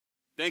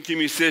Thank you,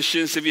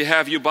 musicians. If you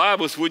have your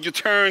Bibles, would you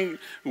turn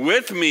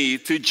with me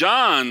to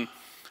John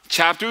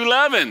chapter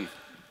 11?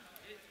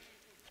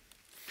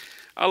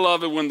 I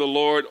love it when the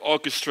Lord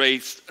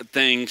orchestrates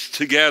things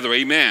together.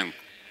 Amen.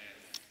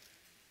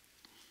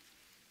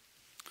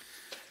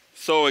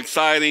 So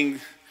exciting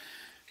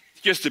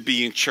just to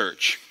be in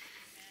church.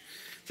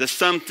 There's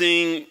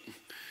something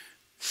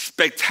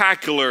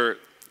spectacular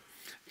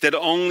that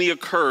only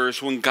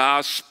occurs when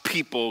God's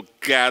people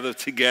gather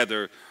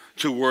together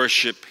to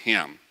worship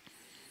Him.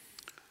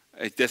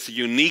 There's a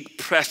unique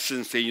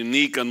presence, a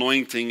unique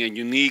anointing, and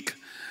unique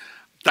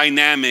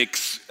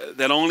dynamics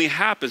that only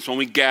happens when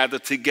we gather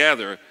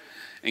together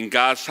in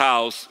God's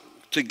house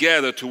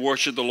together to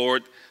worship the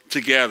Lord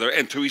together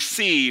and to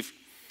receive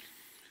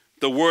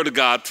the Word of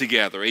God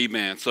together.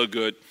 Amen. So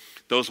good.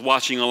 Those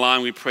watching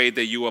online, we pray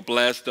that you are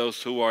blessed.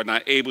 Those who are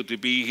not able to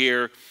be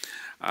here,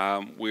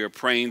 we are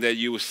praying that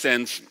you will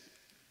sense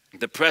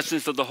the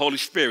presence of the Holy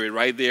Spirit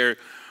right there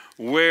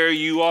where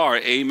you are.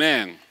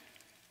 Amen.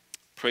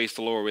 Praise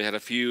the Lord. We had a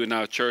few in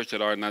our church that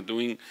are not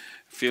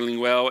feeling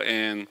well.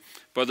 And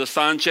Brother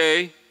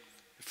Sanche,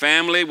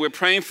 family, we're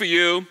praying for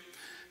you.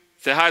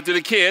 Say hi to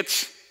the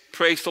kids.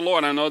 Praise the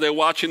Lord. I know they're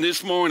watching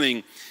this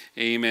morning.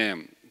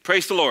 Amen.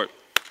 Praise the Lord.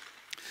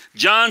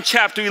 John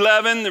chapter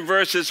 11,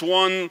 verses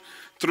 1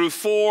 through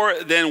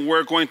 4. Then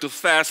we're going to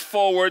fast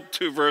forward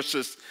to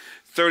verses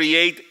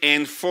 38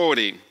 and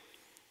 40.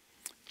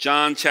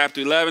 John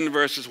chapter 11,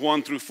 verses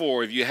 1 through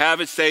 4. If you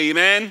have it, say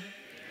amen. Amen.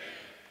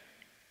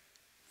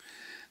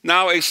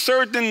 Now a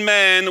certain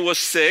man was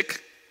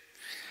sick,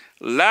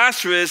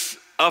 Lazarus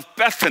of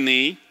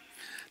Bethany,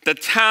 the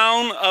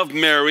town of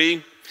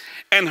Mary,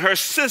 and her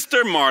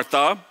sister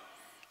Martha.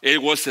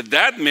 It was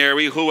that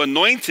Mary who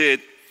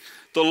anointed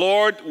the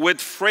Lord with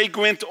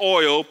fragrant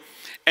oil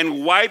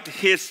and wiped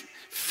his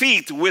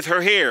feet with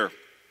her hair,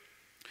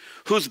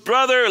 whose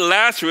brother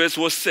Lazarus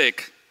was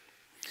sick.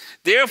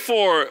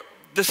 Therefore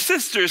the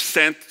sisters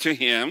sent to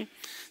him,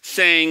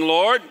 saying,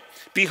 Lord,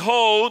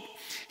 behold,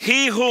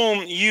 he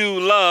whom you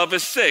love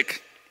is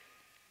sick.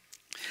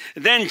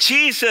 Then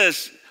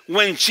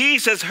when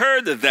Jesus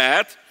heard of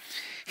that,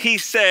 he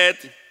said,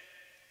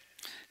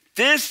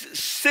 this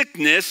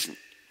sickness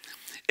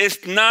is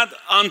not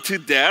unto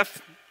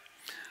death,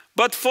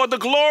 but for the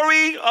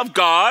glory of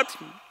God,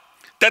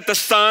 that the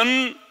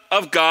Son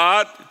of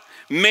God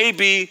may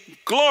be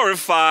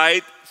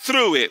glorified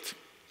through it.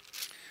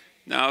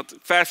 Now,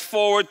 fast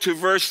forward to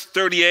verse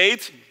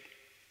 38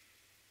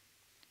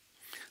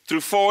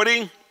 through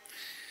 40.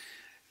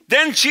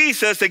 Then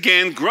Jesus,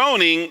 again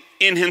groaning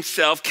in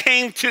himself,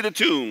 came to the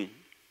tomb.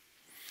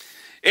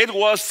 It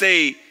was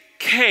a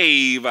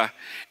cave,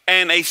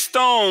 and a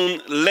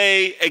stone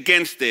lay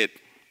against it.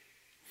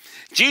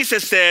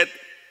 Jesus said,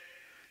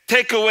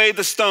 take away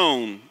the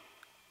stone.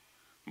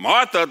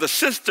 Martha, the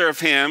sister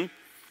of him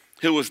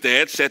who was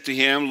dead, said to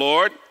him,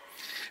 Lord,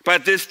 by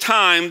this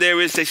time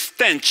there is a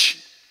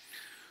stench,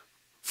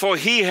 for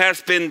he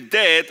has been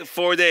dead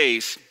 4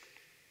 days.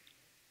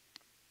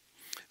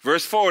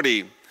 Verse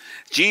 40,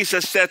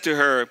 Jesus said to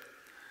her,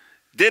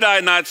 did I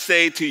not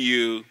say to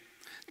you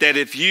that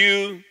if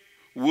you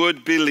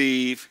would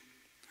believe,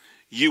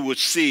 you would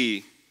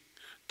see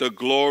the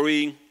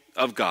glory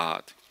of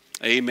God?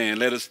 Amen.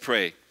 Let us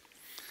pray.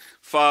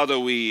 Father,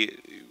 we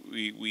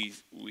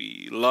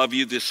love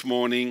you this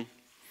morning,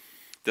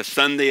 the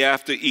Sunday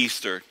after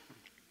Easter,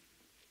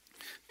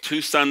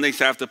 2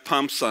 Sundays after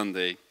Palm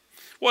Sunday.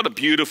 What a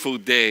beautiful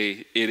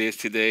day it is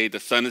today.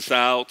 The sun is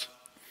out.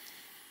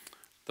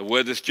 The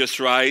weather's just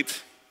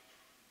right.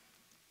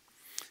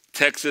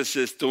 Texas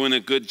is doing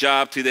a good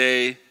job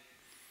today.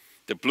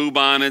 The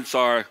bluebonnets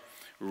are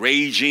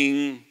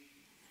raging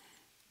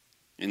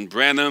in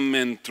Brenham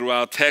and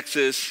throughout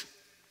Texas.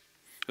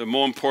 But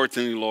more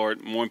importantly, Lord,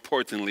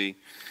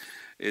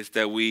 is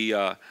that we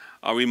are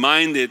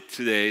reminded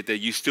today that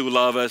you still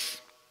love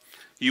us.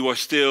 You are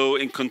still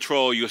in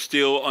control. You're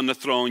still on the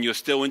throne. You're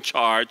still in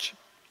charge.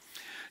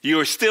 You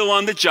are still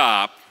on the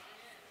job.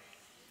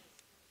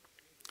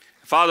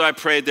 Father, I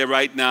pray that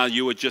right now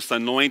you would just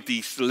anoint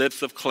these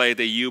lips of clay,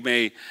 that you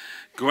may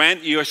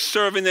grant your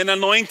servant an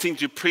anointing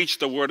to preach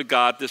the word of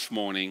God this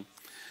morning,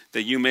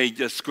 that you may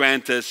just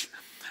grant us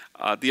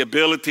the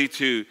ability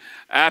to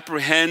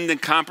apprehend and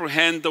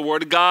comprehend the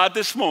word of God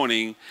this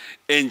morning.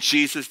 In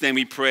Jesus' name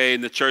we pray.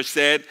 And the church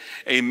said,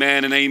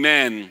 amen and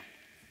amen.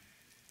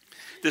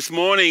 This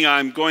morning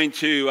I'm going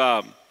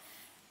to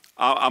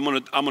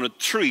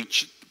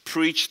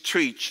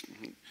preach.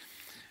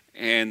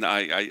 And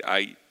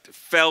I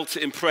felt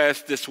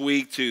impressed this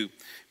week to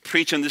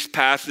preach on this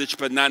passage,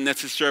 but not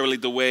necessarily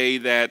the way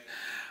that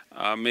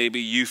maybe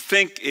you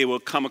think it will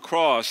come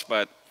across.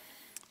 But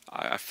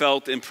I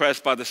felt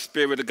impressed by the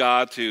Spirit of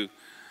God to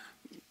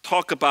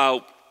talk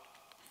about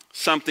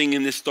something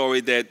in this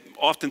story that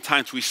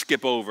oftentimes we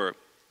skip over.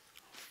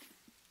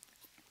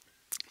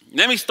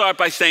 Let me start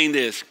by saying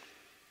this,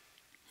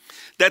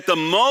 that the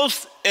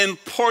most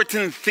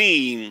important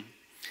theme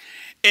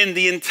in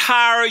the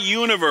entire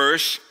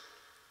universe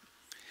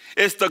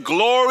is the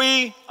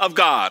glory of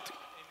God.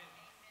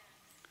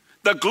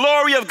 The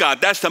glory of God,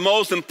 that's the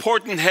most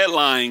important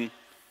headline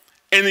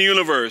in the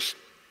universe.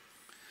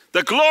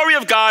 The glory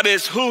of God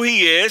is who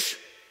he is.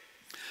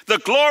 The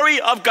glory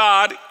of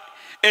God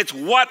is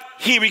what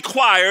he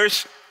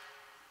requires.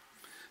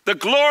 The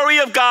glory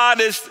of God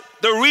is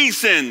the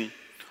reason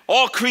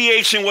all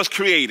creation was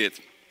created.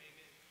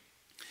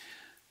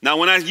 Now,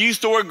 when I use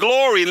the word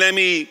glory, let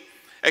me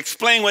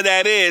explain what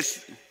that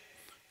is.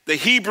 The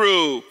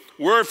Hebrew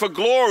word for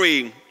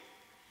glory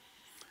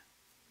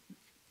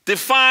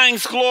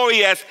defines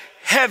glory as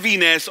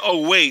heaviness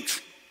or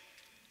weight.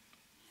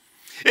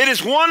 It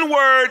is one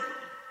word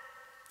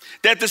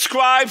that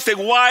describes a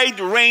wide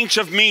range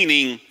of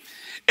meaning.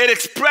 It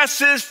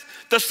expresses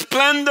the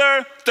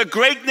splendor, the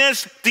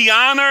greatness, the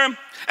honor,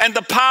 and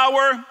the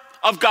power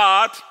of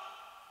God.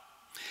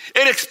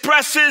 It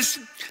expresses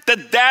the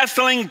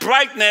dazzling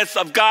brightness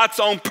of God's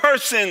own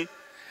person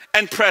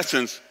and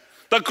presence.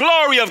 The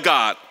glory of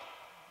God.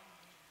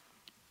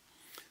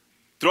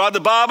 Throughout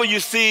the Bible, you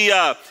see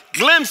a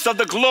glimpse of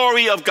the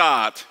glory of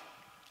God.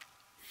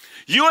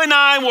 You and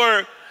I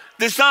were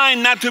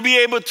designed not to be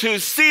able to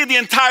see the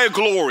entire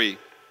glory.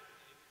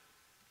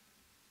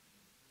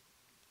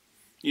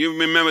 You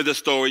remember the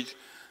story.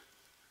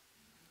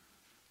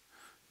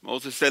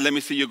 Moses said, let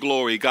me see your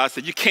glory. God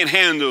said, you can't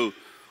handle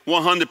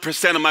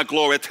 100% of my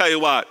glory. I tell you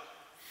what,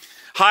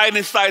 hide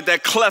inside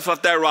that cleft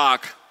of that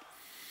rock,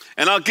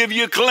 and I'll give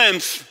you a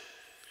glimpse.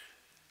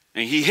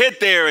 And he hid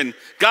there, and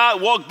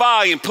God walked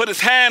by and put his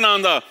hand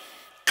on the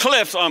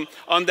cliff, on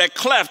that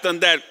cleft, on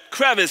that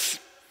crevice,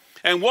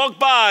 and walked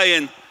by,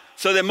 and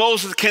so that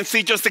Moses can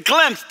see just a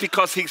glimpse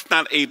because he's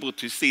not able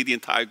to see the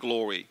entire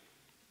glory.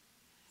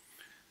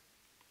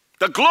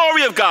 The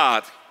glory of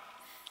God.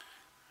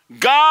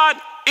 God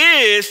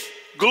is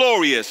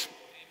glorious.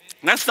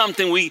 That's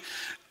something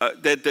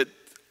that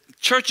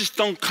churches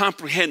don't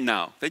comprehend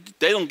now. They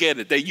don't get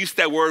it. They use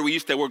that word. We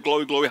use that word,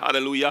 glory, glory,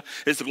 hallelujah.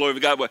 It's the glory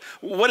of God. But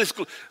what is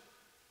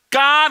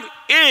God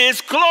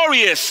is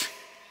glorious.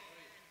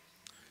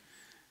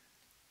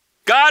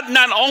 God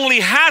not only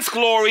has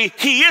glory,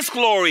 he is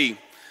glory.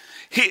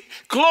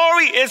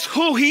 Glory is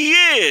who he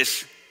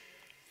is.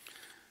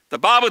 The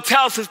Bible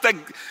tells us that,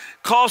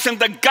 calls him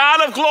the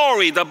God of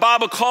glory. The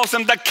Bible calls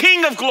him the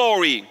King of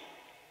glory.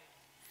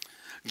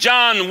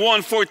 John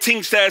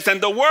 1:14 says,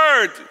 and the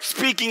Word,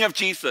 speaking of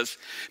Jesus,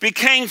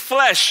 became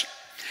flesh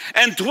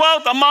and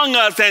dwelt among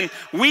us, and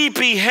we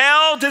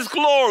beheld his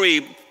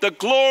glory, the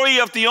glory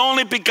of the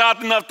only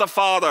begotten of the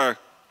Father.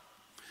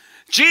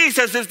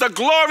 Jesus is the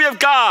glory of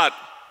God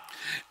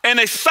in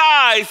a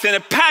size and a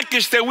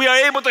package that we are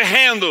able to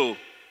handle.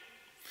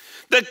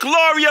 The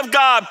glory of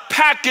God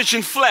packaged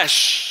in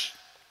flesh.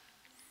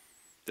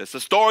 There's a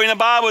story in the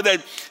Bible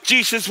that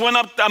Jesus went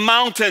up the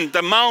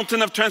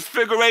mountain of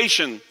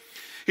transfiguration.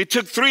 He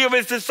took 3 of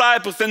his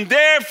disciples, and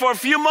there for a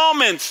few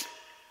moments,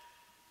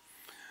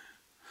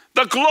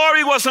 the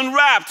glory was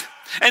unwrapped,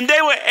 and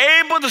they were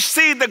able to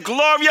see the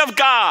glory of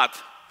God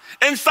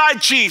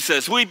inside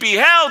Jesus. We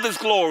beheld his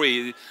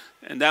glory.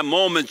 In that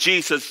moment,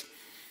 Jesus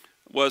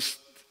was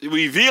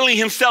revealing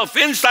himself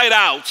inside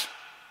out.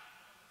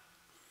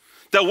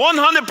 The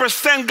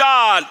 100%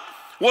 God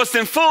was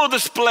in full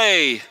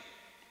display.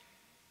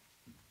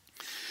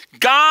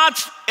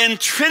 God's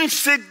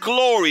intrinsic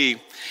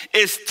glory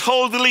is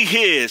totally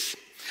his,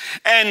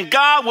 and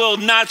God will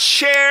not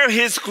share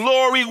his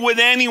glory with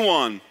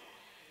anyone.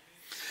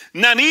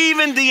 Not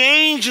even the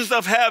angels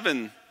of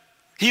heaven.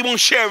 He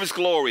won't share his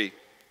glory.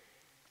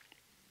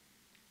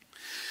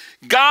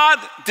 God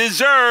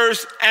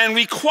deserves and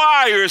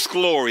requires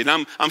glory.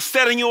 Now, I'm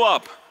setting you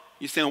up.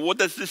 You're saying, what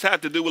does this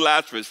have to do with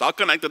Lazarus? I'll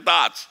connect the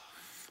dots.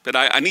 But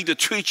I need to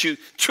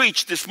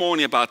preach this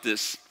morning about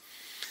this.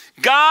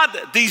 God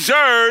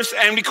deserves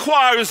and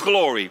requires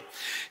glory.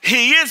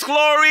 He is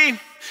glory.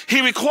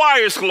 He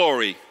requires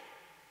glory.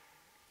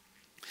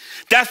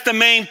 That's the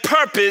main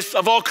purpose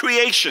of all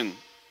creation.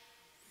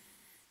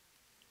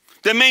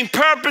 The main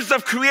purpose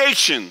of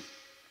creation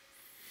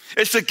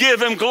is to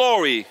give him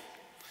glory.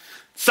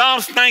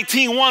 Psalms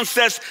 19:1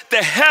 says,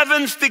 the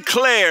heavens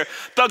declare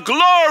the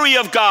glory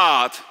of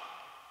God.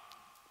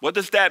 What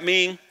does that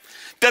mean?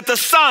 That the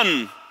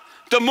sun,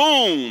 the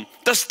moon,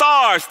 the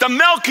stars, the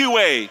Milky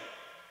Way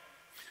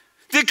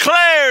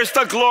declares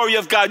the glory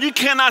of God. You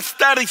cannot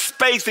study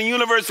space and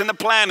universe and the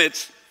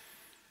planets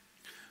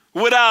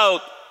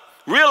without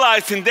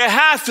realizing there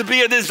has to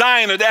be a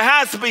designer. There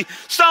has to be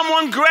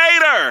someone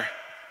greater.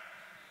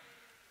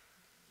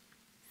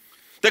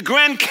 The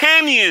Grand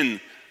Canyon,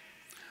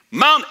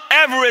 Mount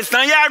Everest,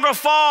 Niagara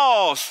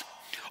Falls,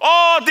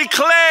 all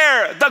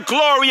declare the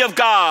glory of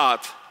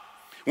God.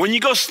 When you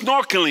go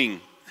snorkeling,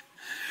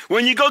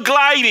 when you go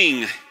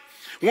gliding,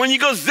 when you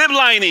go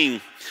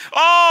ziplining,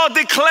 all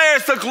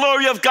declares the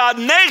glory of God.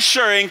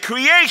 Nature and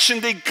creation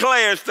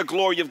declares the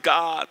glory of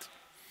God.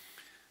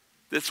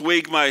 This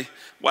week, my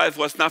wife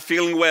was not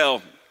feeling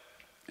well,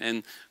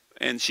 and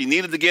she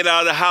needed to get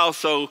out of the house,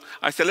 so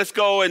I said, let's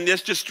go and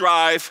let's just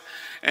drive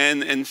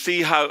and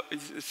see how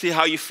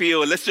you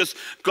feel. Let's just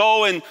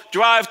go and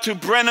drive to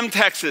Brenham,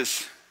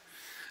 Texas,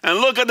 and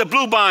look at the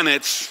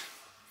bluebonnets.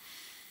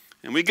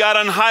 And we got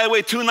on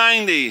Highway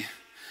 290.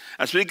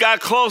 As we got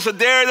closer,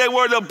 there they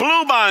were, the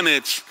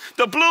bluebonnets.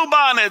 The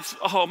bluebonnets.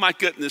 Oh, my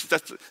goodness.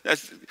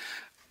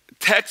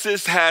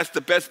 Texas has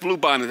the best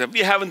bluebonnets. If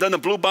you haven't done the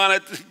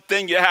bluebonnet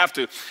thing, you have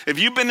to. If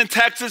you've been in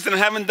Texas and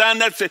haven't done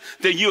that,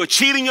 then you are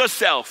cheating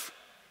yourself.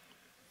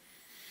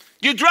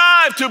 You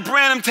drive to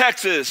Branham,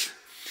 Texas,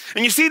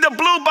 and you see the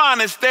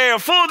bluebonnets there,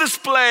 full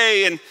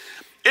display, and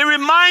it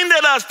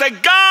reminded us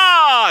that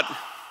God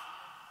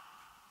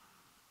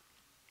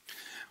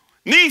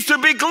needs to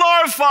be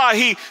glorified.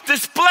 He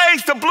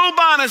displays the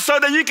bluebonnet so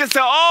that you can say,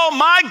 oh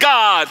my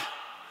God,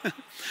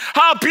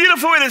 how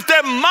beautiful it is.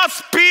 There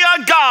must be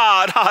a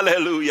God.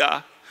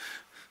 Hallelujah.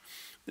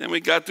 Then we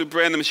got to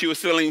Brandon. She was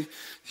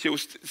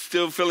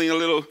still feeling a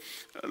little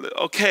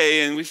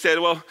okay. And we said,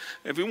 well,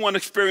 if we want to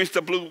experience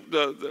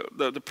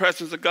the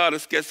presence of God,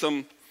 let's get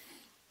some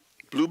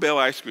Bluebell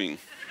ice cream.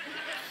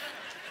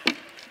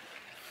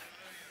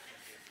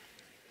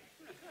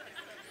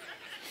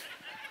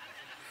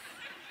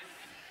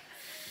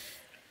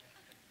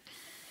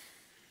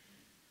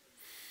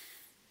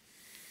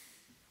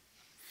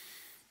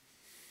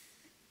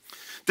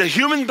 The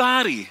human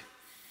body,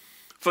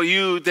 for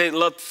you that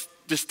love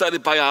to study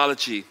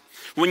biology,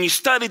 when you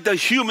study the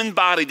human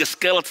body, the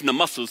skeleton, the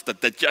muscles, the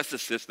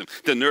digestive system,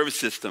 the nervous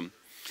system,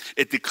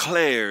 it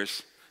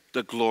declares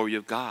the glory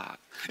of God.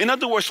 In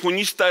other words, when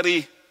you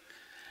study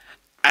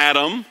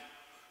Adam,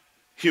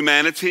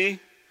 humanity,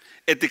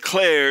 it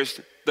declares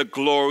the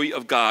glory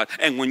of God.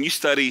 And when you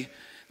study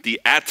the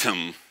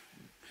atom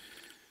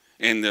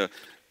and the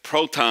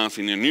protons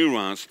and the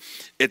neurons,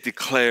 it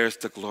declares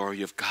the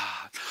glory of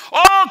God.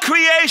 All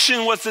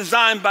creation was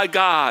designed by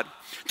God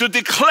to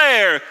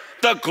declare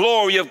the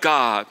glory of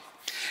God.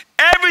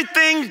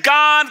 Everything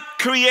God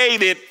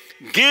created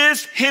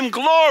gives him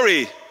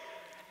glory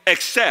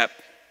except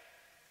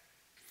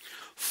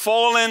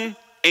fallen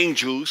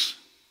angels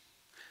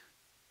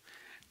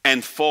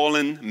and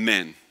fallen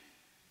men.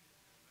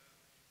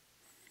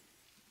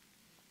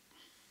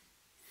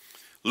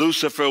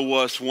 Lucifer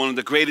was one of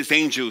the greatest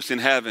angels in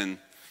heaven.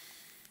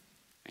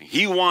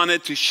 He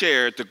wanted to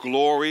share the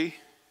glory.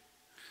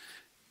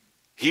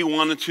 He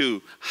wanted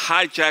to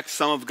hijack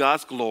some of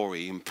God's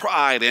glory, and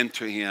pride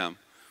entered him.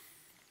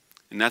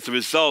 And as a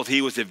result,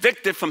 he was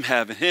evicted from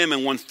heaven, him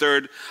and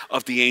 1/3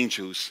 of the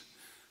angels.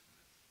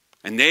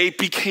 And they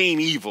became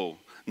evil.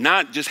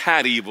 Not just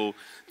had evil,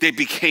 they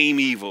became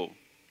evil.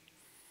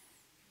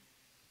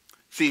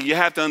 See, you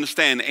have to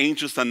understand,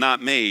 angels are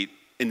not made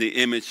in the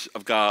image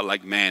of God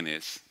like man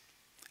is.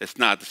 It's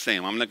not the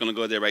same. I'm not going to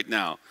go there right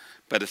now,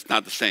 but it's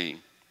not the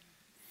same.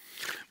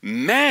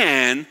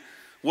 Man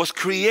was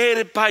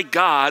created by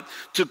God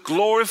to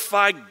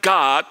glorify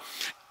God,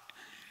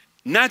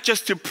 not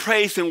just to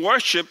praise and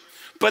worship,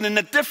 but in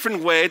a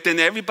different way than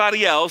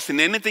everybody else and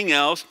anything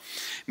else.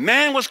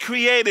 Man was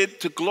created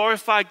to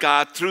glorify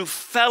God through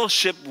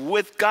fellowship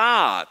with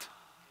God.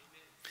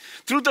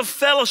 Through the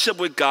fellowship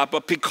with God,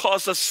 but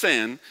because of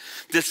sin,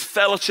 this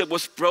fellowship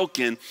was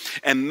broken,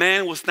 and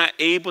man was not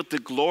able to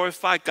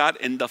glorify God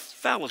in the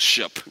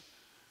fellowship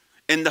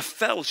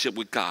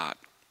with God.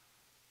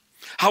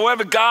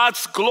 However,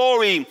 God's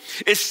glory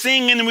is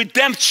seen in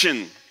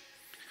redemption.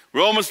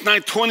 Romans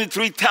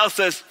 9:23 tells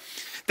us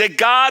that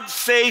God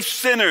saves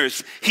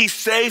sinners. He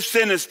saves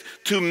sinners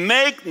to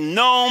make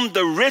known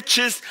the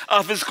riches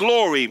of his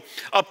glory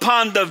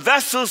upon the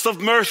vessels of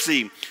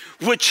mercy,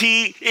 which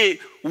he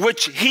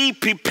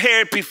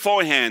prepared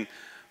beforehand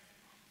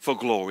for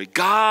glory.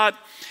 God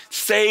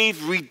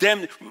saved,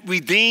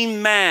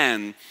 redeemed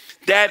man.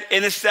 That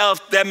in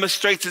itself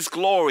demonstrates his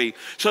glory,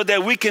 so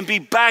that we can be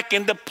back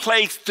in the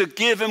place to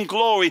give him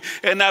glory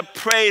in our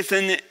praise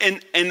and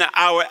in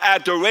our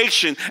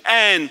adoration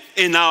and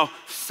in our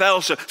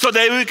fellowship, so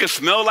that we can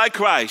smell like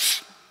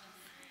Christ.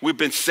 We've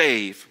been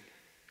saved.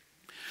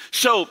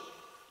 So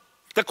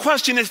the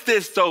question is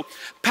this, though,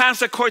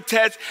 Pastor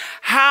Cortez,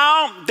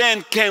 how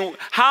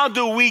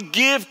do we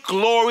give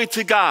glory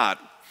to God?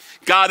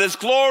 God is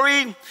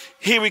glory.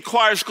 He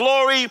requires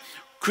glory.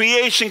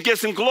 Creation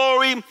gives him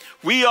glory.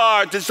 We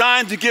are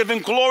designed to give him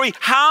glory.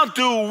 How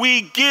do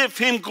we give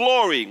him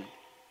glory?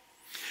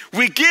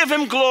 We give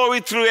him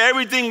glory through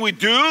everything we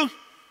do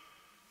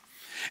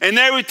and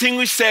everything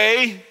we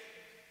say.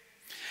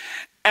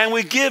 And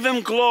we give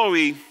him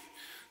glory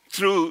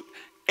through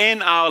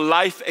in our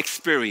life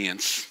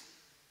experience,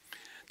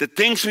 the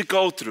things we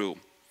go through.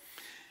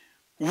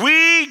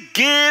 We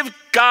give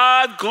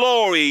God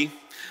glory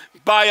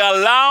by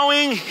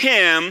allowing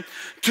him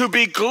to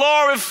be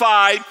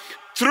glorified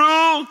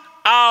through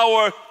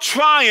our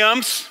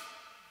triumphs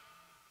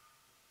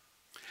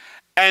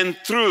and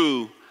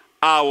through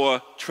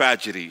our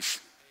tragedies.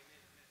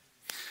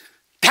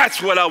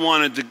 That's what I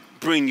wanted to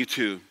bring you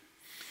to.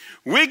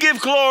 We give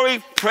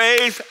glory,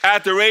 praise,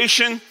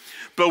 adoration,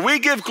 but we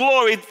give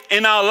glory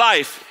in our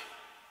life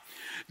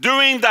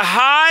during the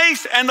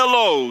highs and the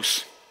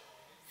lows.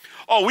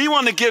 Oh, we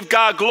want to give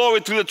God glory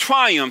through the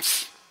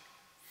triumphs.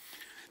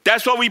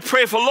 That's what we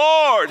pray for.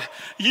 Lord,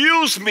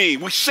 use me.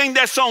 We sing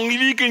that song. If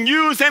you can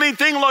use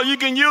anything, Lord, you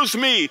can use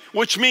me.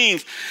 Which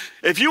means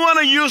if you want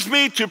to use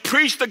me to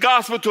preach the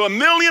gospel to 1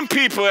 million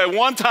people at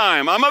one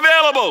time, I'm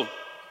available.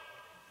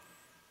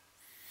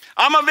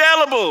 I'm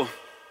available.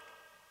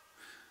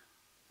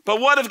 But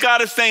what if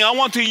God is saying, I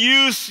want to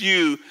use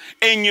you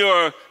in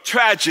your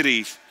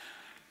tragedies,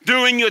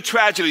 during your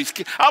tragedies.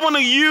 I want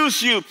to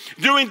use you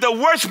during the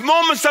worst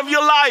moments of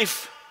your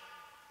life.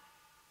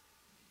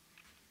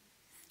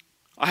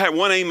 I had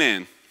one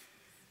amen.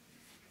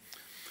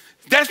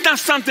 That's not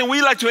something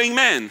we like to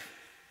amen.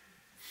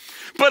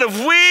 But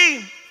if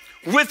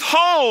we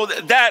withhold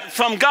that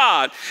from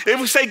God, if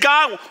we say,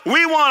 God,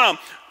 we want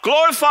to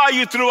glorify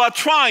you through our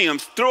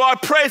triumphs, through our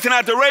praise and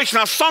adoration,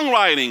 our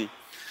songwriting,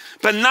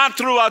 but not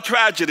through our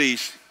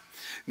tragedies,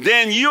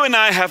 then you and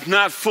I have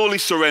not fully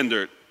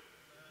surrendered.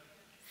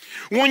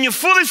 When you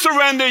fully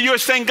surrender, you're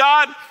saying,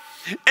 God,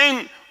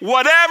 in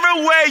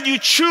whatever way you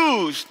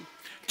choose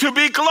to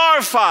be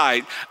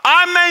glorified,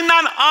 I may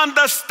not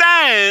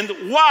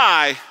understand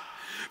why,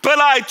 but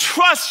I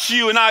trust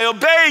you and I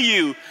obey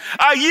you.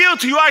 I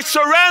yield to you. I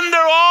surrender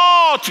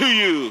all to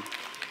you.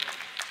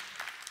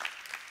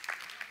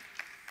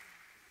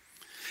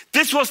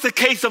 This was the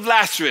case of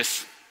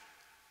Lazarus.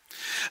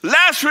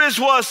 Lazarus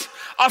was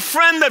a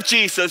friend of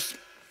Jesus.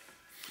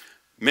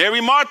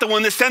 Mary, Martha,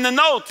 when they sent a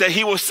note that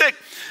he was sick,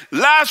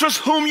 Lazarus,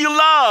 whom you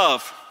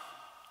love.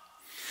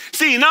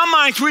 See, in our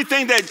minds, we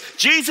think that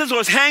Jesus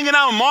was hanging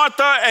out with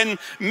Martha and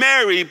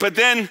Mary, but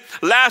then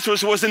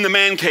Lazarus was in the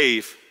man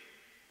cave.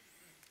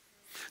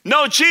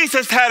 No,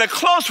 Jesus had a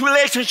close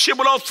relationship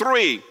with all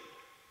three.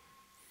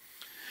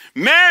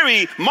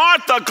 Mary,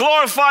 Martha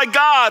glorified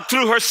God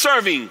through her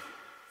serving.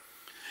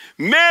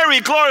 Mary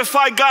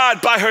glorified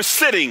God by her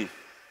sitting.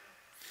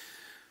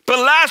 But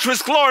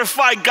Lazarus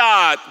glorified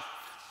God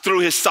through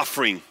his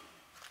suffering.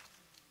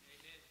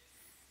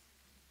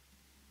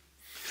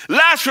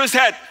 Lazarus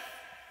had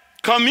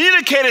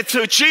communicated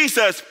to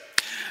Jesus,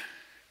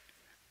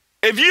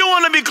 if you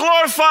want to be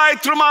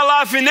glorified through my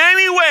life in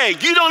any way,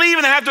 you don't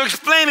even have to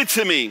explain it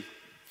to me.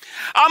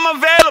 I'm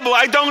available.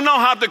 I don't know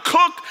how to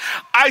cook.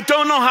 I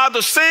don't know how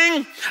to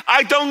sing.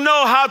 I don't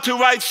know how to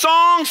write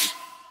songs.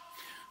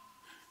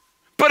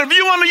 But if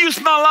you want to use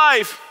my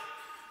life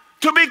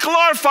to be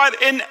glorified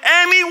in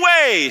any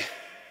way,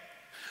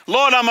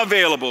 Lord, I'm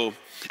available.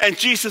 And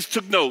Jesus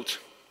took note.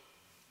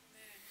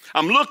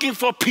 I'm looking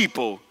for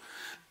people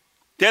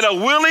that are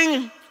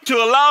willing to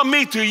allow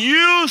me to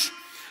use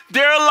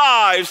their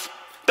lives,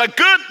 the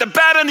good, the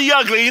bad, and the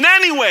ugly, in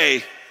any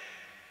way,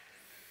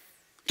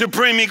 to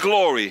bring me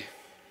glory.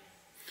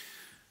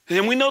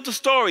 And we know the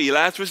story.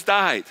 Lazarus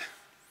died.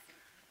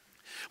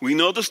 We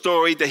know the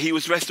story that he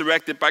was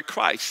resurrected by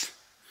Christ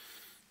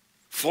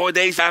 4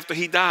 days after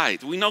he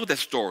died. We know that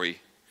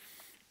story.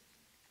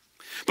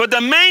 But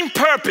the main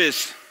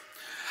purpose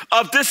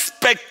of this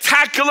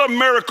spectacular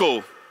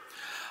miracle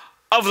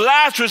of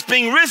Lazarus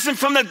being risen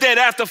from the dead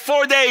after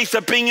 4 days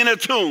of being in a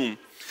tomb,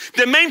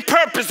 the main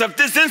purpose of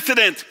this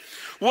incident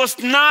was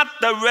not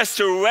the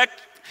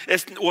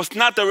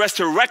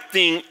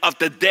resurrecting of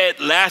the dead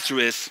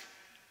Lazarus,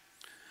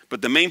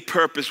 but the main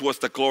purpose was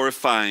the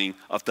glorifying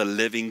of the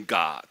living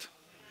God.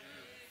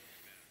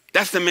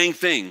 That's the main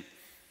thing.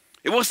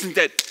 It wasn't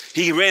that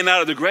he ran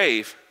out of the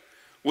grave,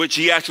 which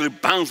he actually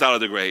bounced out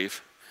of the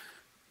grave.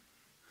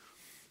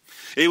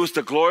 It was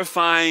the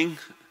glorifying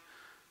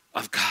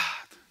of God.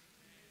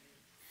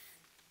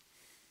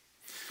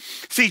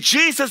 See,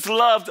 Jesus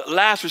loved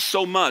Lazarus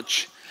so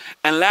much,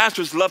 and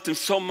Lazarus loved him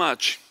so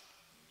much,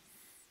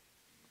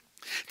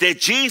 that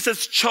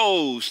Jesus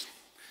chose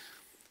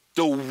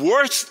the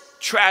worst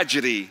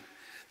tragedy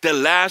that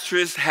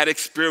Lazarus had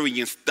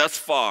experienced thus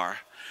far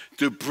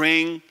to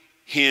bring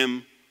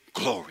him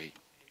glory.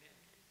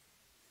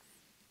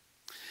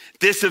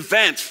 This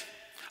event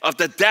of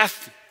the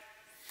death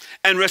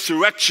and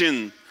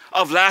resurrection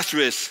of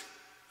Lazarus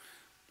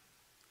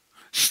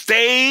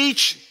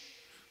staged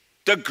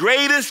the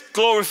greatest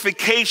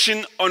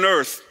glorification on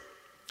earth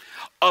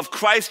of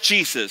Christ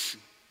Jesus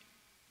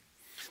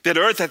that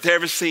earth has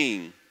ever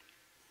seen.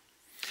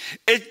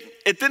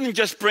 It didn't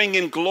just bring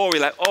in glory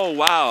like, oh,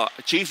 wow,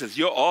 Jesus,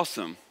 you're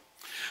awesome.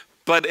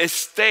 But it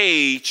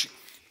staged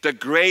the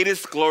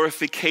greatest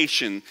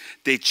glorification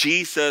that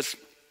Jesus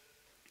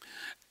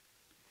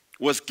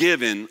was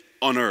given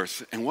on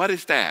earth. And what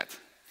is that?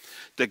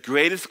 The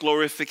greatest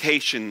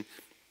glorification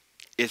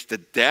is the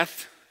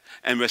death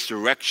and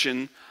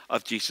resurrection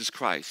of Jesus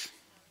Christ.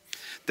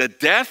 The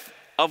death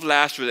of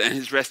Lazarus and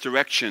his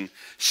resurrection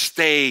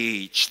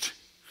staged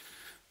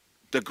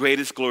the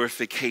greatest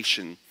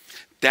glorification.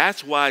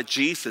 That's why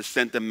Jesus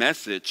sent the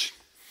message,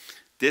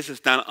 this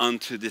is not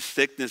unto this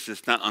sickness,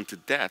 it's not unto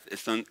death,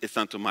 it's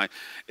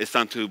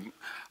unto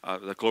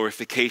the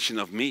glorification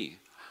of me.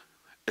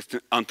 It's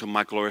unto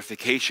my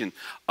glorification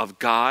of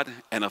God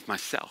and of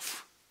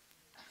myself.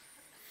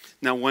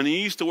 Now, when you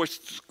use the word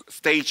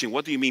staging,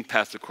 what do you mean,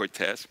 Pastor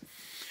Cortez?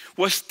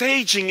 Well,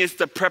 staging is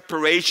the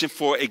preparation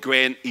for a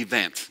grand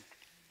event.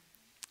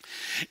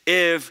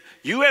 If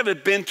you ever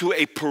been to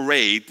a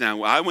parade,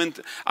 now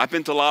I've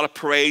been to a lot of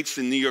parades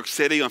in New York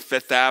City on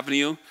Fifth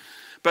Avenue,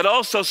 but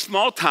also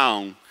small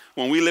town.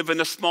 When we live in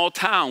a small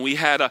town, we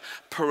had a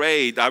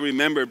parade. I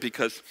remember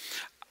because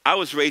I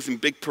was raised in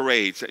big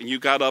parades, and you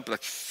got up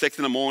like 6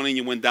 in the morning,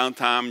 you went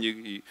downtown,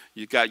 you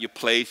got your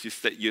place,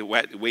 you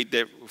wait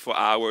there for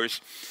hours,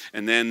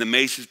 and then the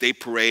Macy's Day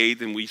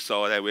Parade, and we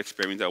saw that, we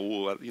experienced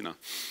that, you know.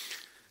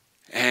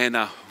 And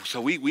so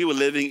we were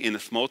living in a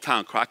small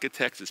town, Crockett,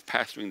 Texas,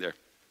 pastoring there,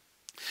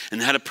 and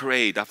they had a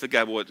parade. I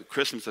forgot what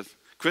Christmas was.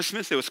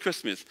 Christmas? It was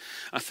Christmas.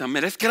 I said,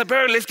 man, let's get up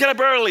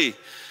early.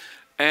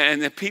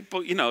 And the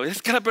people, you know,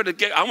 let's get up early.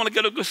 I want to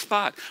get a good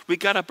spot. We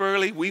got up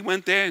early. We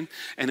went there,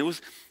 and it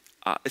was,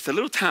 it's a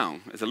little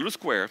town. It's a little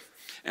square.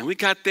 And we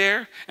got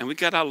there, and we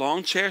got our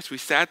lawn chairs. We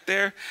sat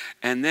there,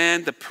 and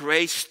then the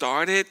parade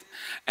started,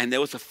 and there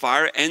was a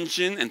fire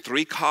engine and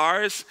 3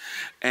 cars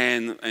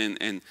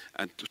and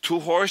 2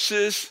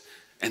 horses,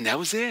 and that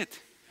was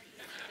it.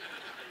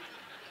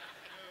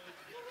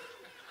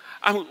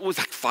 It was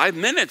like 5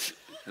 minutes.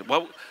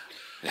 Well,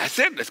 that's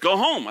it. Let's go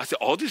home. I said,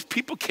 all these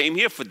people came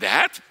here for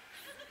that?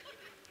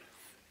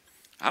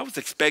 I was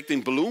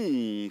expecting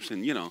balloons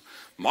and, you know,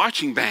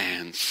 marching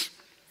bands.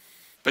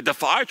 But the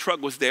fire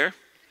truck was there,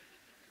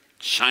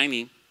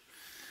 shining.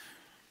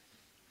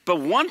 But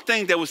one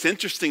thing that was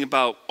interesting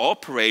about all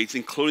parades,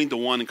 including the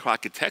one in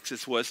Crockett,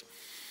 Texas, was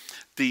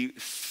the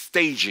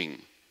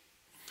staging.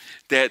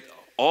 That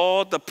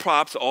all the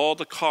props, all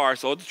the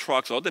cars, all the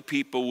trucks, all the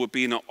people would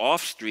be in an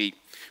off-street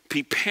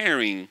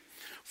preparing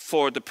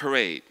for the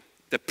parade.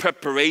 The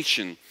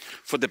preparation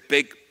for the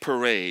big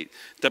parade,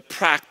 the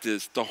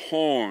practice, the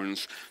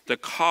horns, the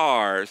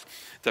cars,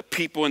 the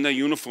people in their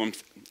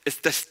uniforms. It's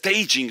the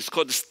staging. It's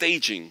called the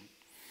staging.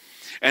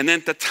 And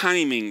then the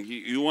timing.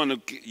 You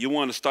want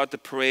to start the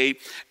parade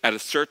at a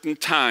certain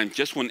time,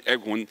 just when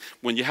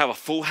you have a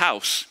full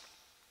house.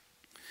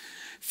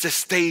 It's the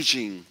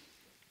staging.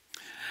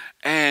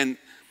 And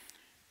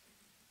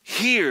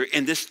here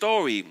in this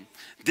story,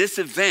 this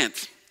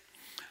event,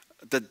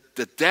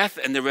 the death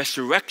and the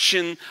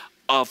resurrection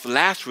of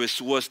Lazarus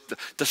was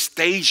the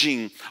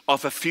staging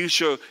of a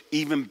future,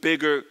 even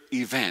bigger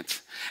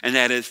event. And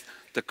that is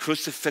the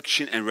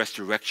crucifixion and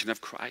resurrection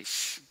of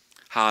Christ.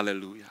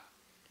 Hallelujah.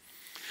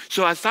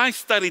 So as I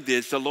studied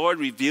this, the Lord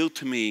revealed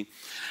to me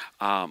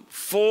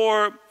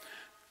 4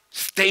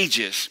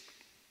 stages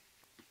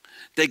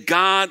that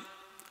God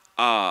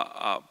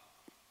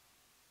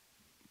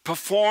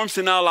performs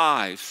in our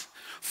lives.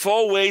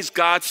 4 ways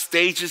God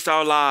stages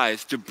our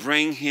lives to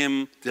bring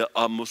him the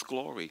utmost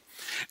glory.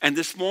 And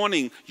this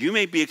morning, you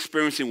may be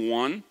experiencing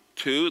 1,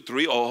 2,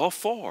 3, or all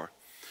 4.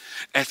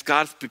 As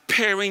God's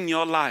preparing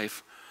your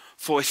life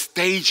for a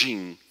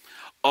staging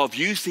of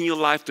using your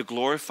life to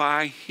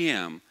glorify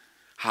him.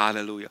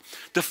 Hallelujah.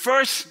 The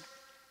first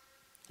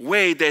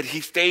way that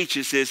he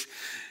stages is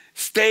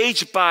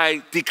staged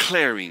by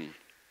declaring.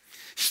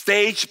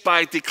 Staged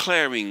by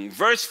declaring.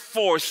 Verse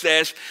 4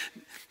 says,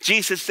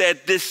 Jesus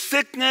said, this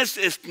sickness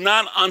is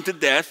not unto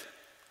death,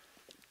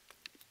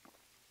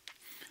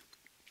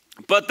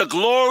 but the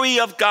glory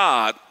of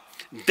God,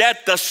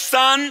 that the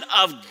Son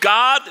of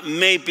God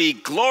may be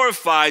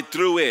glorified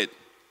through it.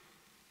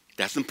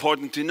 That's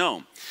important to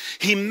know.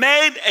 He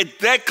made a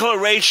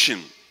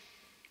declaration.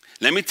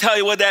 Let me tell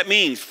you what that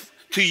means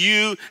to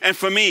you and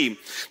for me.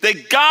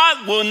 That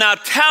God will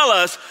not tell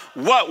us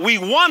what we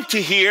want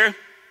to hear,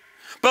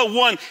 but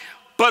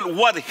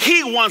what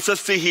he wants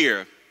us to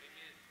hear.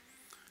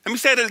 Let me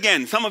say that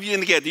again. Some of you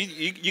didn't get it.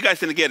 You guys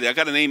didn't get it. I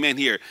got an amen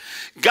here.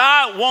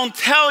 God won't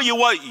tell you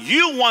what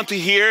you want to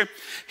hear.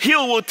 He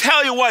will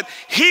tell you what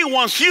he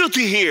wants you to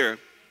hear.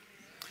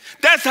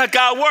 That's how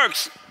God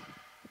works.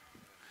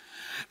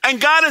 And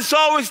God is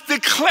always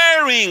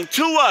declaring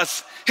to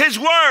us his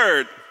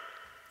word.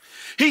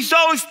 He's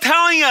always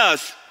telling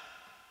us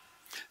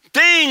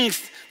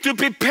things to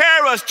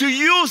prepare us, to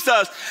use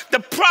us. The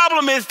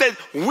problem is that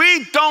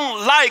we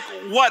don't like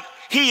what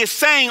he is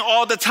saying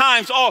all the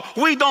time, or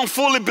we don't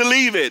fully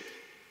believe it.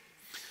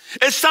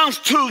 It sounds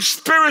too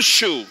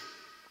spiritual.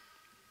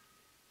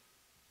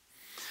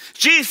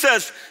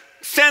 Jesus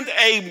sent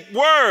a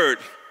word.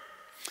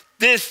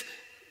 This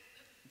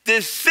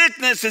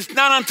sickness is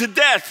not unto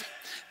death.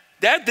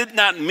 That did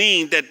not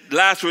mean that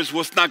Lazarus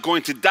was not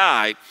going to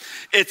die.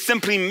 It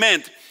simply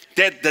meant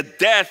that the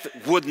death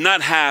would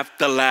not have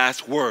the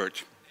last word.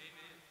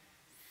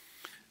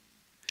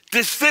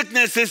 This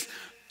sickness is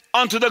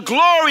unto the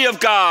glory of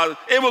God.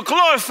 It will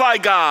glorify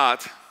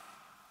God.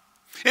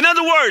 In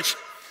other words,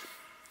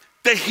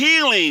 the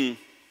healing,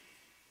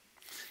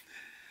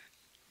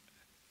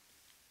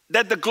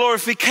 that the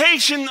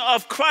glorification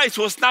of Christ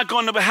was not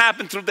going to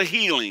happen through the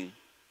healing.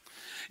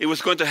 It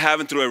was going to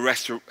happen through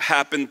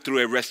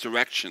a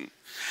resurrection.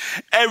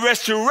 A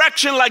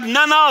resurrection like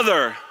none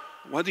other.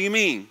 What do you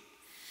mean?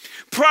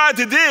 Prior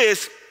to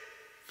this,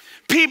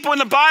 people in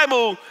the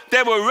Bible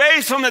that were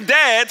raised from the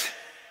dead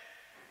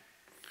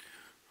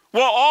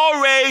were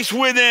all raised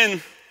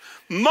within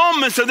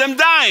moments of them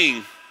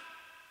dying.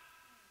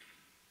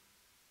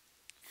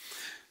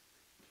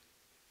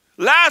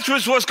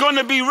 Lazarus was going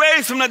to be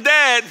raised from the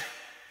dead,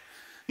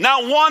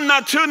 not 1,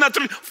 not 2, not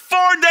 3, 4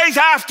 days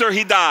after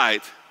he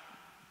died.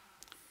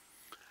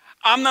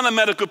 I'm not a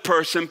medical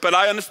person, but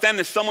I understand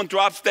that someone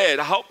drops dead.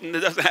 I hope it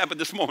doesn't happen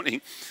this morning.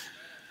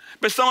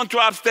 But someone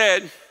drops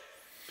dead,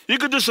 you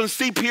could do some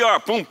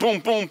CPR, boom, boom,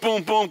 boom,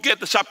 boom, boom, get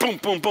the shot, boom,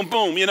 boom, boom,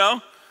 boom, you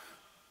know?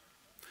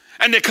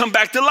 And they come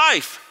back to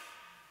life.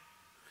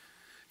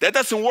 That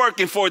doesn't work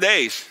in 4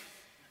 days.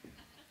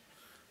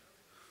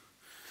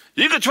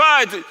 You could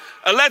try the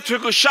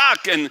electrical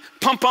shock and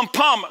pump, pump,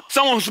 pump.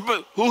 Someone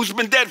who's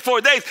been dead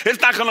 4 days,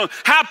 it's not going to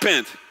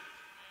happen.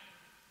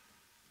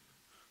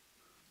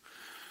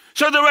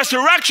 So the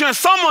resurrection of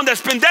someone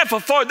that's been dead for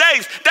 4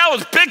 days, that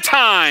was big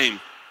time.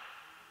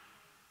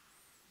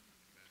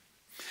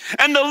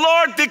 And the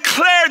Lord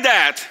declared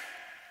that.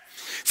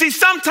 See,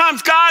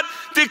 sometimes God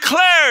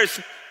declares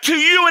to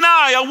you and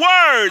I a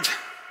word.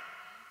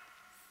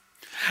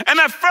 And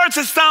at first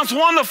it sounds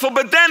wonderful,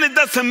 but then it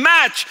doesn't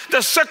match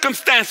the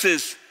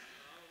circumstances.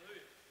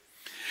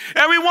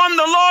 And we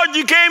wonder, Lord,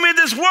 you gave me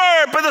this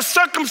word, but the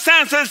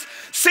circumstances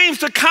seems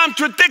to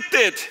contradict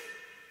it.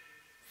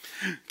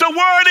 The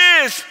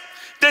word is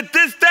that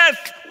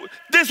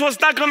this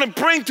was not going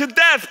to bring to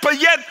death, but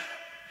yet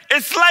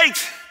it's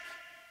late.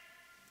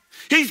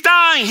 He's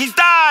dying, he's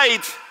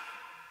died.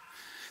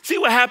 See,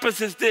 what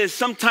happens is this: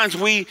 sometimes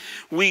we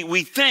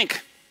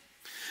think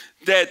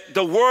that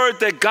the word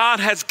that God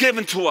has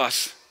given to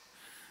us,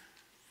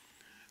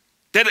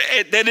 that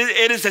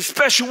it is a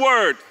special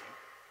word.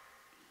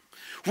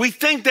 We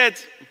think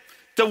that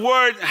the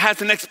word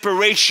has an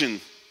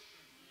expiration.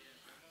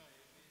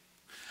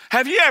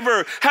 Have you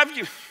ever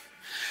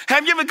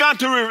gone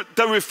to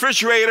the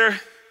refrigerator?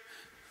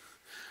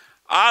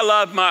 I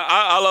love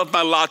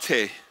my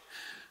latte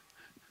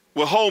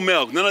with whole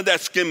milk, none of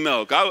that skim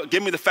milk.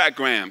 Give me the fat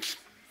grams.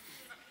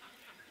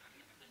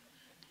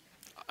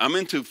 I'm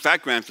into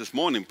fat grams this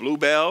morning,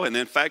 Bluebell and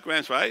then fat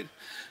grams, right?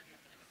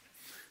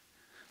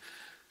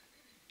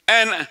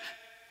 And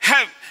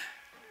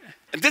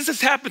this has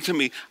happened to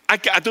me. I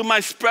do my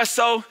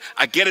espresso,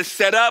 I get it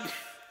set up,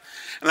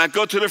 and I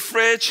go to the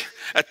fridge,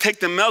 I take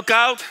the milk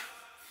out.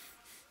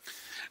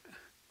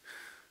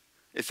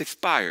 It's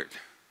expired.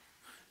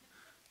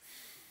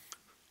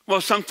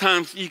 Well,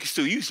 sometimes you can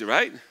still use it,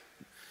 right?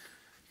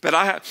 But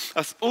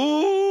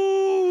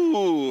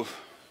ooh,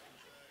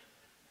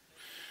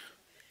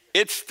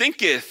 it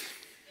stinketh.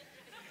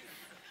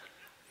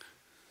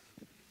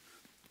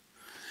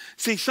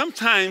 See,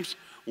 sometimes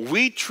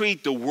we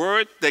treat the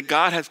word that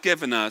God has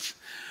given us,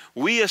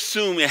 we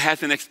assume it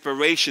has an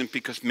expiration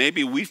because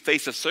maybe we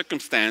face a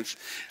circumstance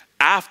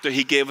after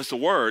he gave us a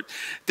word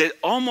that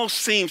almost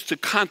seems to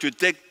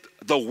contradict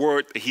the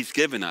word that he's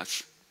given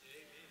us.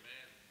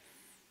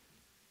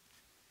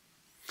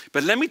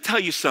 But let me tell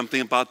you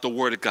something about the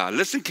word of God.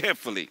 Listen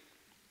carefully.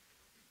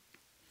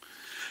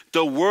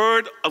 The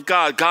word of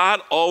God,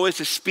 God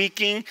always is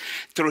speaking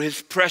through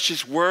his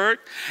precious word,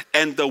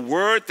 and the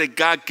word that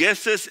God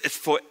gives us is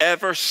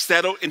forever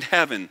settled in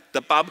heaven.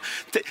 The Bible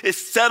is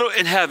settled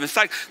in heaven. It's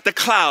like the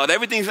cloud.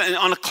 Everything's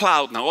on a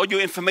cloud now. All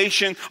your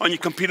information on your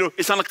computer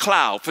is on a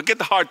cloud. Forget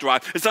the hard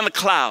drive. It's on a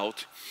cloud.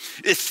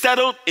 It's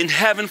settled in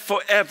heaven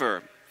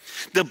forever.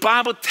 The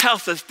Bible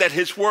tells us that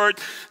his word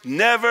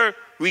never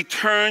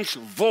returns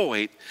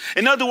void.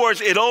 In other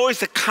words, it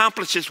always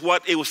accomplishes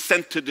what it was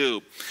sent to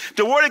do.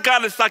 The word of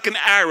God is like an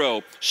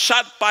arrow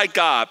shot by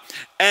God,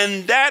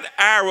 and that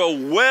arrow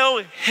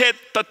will hit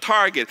the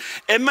target.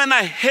 It may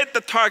not hit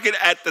the target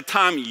at the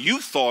time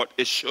you thought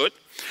it should,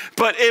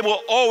 but it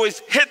will always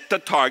hit the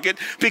target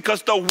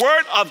because the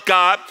word of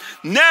God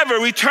never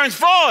returns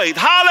void.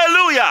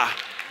 Hallelujah.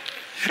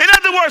 In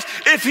other words,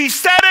 if he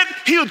said it,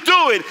 he'll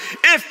do it.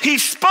 If he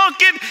spoke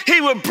it,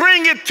 he will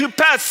bring it to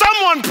pass.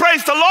 Someone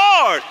praise the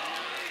Lord.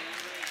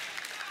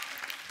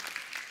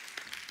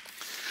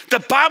 The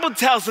Bible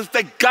tells us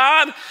that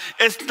God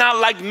is not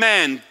like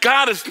man.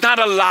 God is not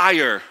a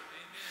liar.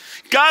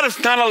 God is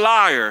not a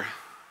liar.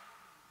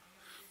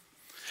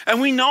 And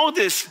we know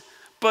this,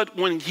 but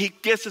when he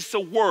gives us a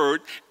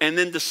word and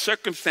then the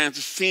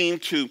circumstances seem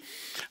to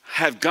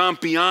have gone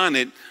beyond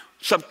it,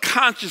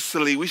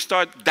 subconsciously, we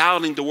start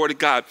doubting the word of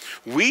God.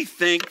 We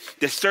think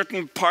that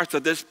certain parts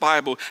of this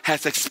Bible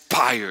has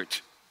expired.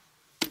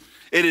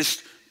 It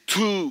is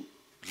too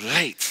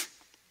late.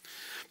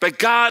 But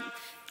God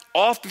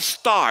often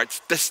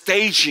starts the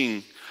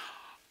staging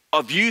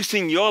of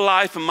using your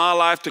life and my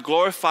life to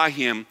glorify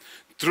him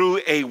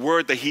through a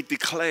word that he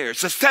declares.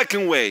 The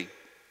second way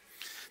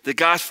that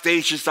God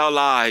stages our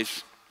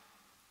lives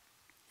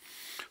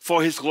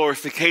for his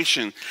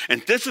glorification.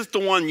 And this is the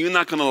one you're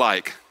not going to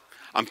like.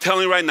 I'm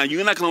telling you right now,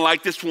 you're not going to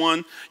like this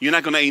one. You're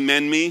not going to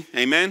amen me.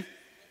 Amen?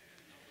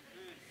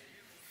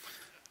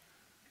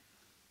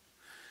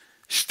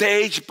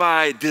 Stage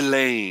by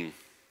delaying.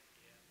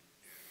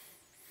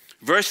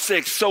 Verse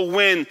 6, so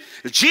when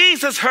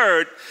Jesus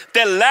heard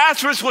that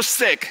Lazarus was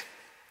sick,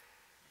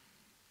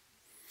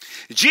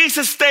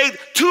 Jesus stayed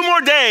 2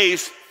 more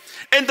days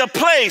in the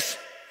place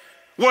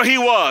where he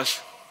was.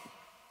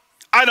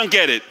 I don't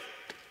get it.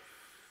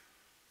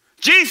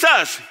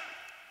 Jesus,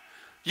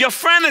 Your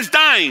friend is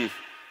dying.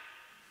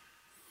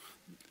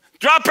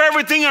 Drop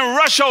everything and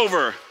rush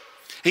over.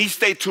 He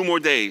stayed 2 more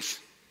days.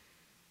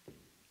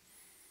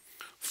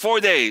 4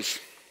 days.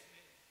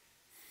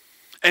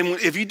 And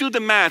if you do the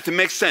math, it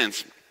makes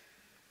sense.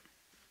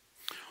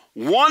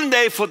 1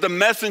 day for the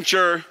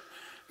messenger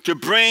to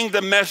bring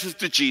the message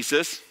to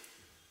Jesus.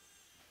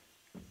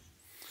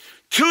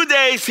 2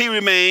 days he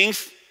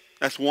remains.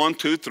 That's 1,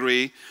 2,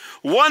 3.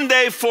 1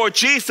 day for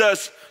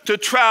Jesus to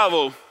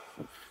travel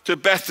to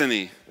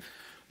Bethany.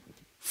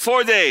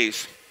 4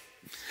 days.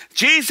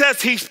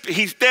 Jesus,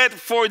 he's dead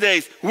 4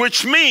 days,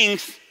 which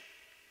means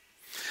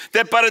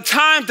that by the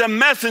time the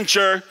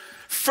messenger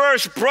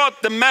first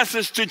brought the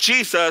message to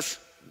Jesus,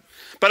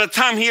 by the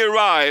time he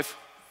arrived,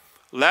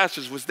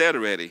 Lazarus was dead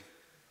already.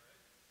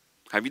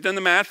 Have you done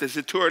the math? Is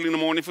it too early in the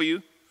morning for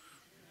you?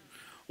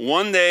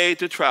 1 day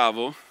to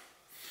travel,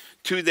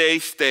 2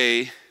 days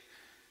stay,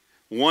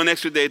 1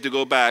 extra day to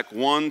go back.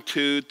 1,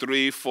 2,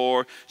 3,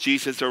 4.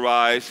 Jesus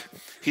arrives.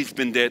 He's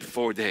been dead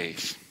 4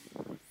 days.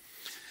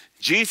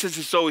 Jesus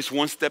is always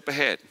 1 step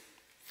ahead.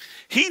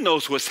 He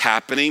knows what's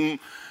happening.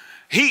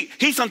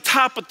 He's on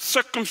top of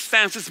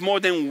circumstances more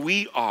than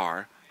we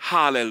are.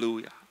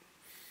 Hallelujah.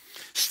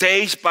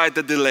 Staged by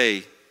the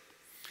delay.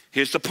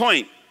 Here's the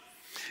point.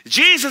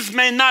 Jesus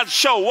may not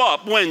show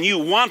up when you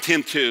want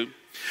him to,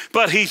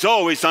 but he's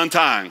always on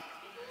time.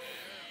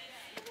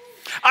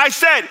 I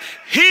said,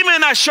 he may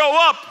not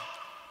show up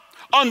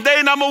on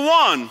day number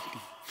 1.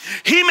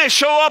 He may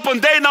show up on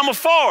day number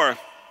 4.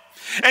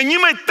 And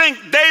you may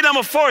think day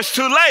number 4 is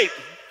too late.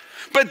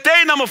 But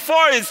day number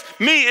 4 is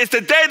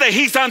the day that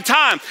he's on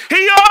time.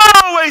 He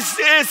always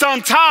is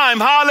on time.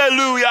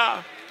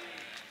 Hallelujah.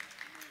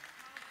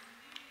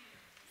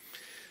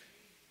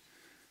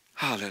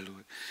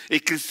 Hallelujah.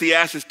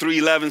 Ecclesiastes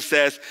 3:11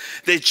 says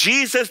that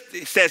Jesus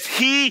says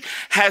he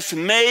has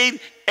made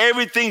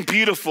everything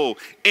beautiful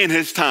in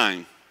his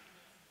time.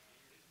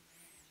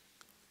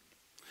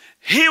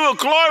 He will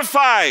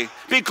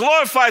be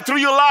glorified through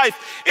your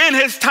life in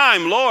his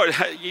time. Lord,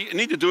 you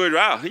need to do it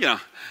right.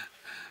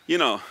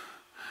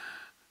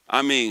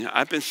 I mean,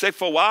 I've been sick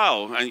for a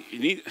while. You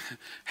need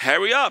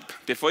hurry up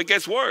before it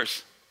gets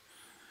worse.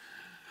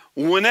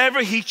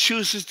 Whenever he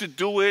chooses to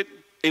do it,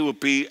 it will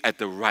be at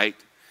the right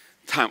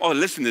time. Oh,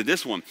 listen to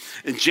this one.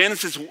 In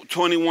Genesis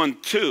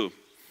 21:2,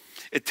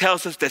 it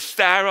tells us that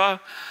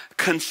Sarah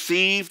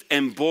conceived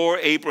and bore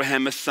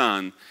Abraham a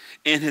son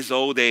in his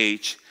old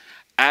age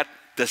at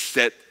the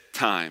set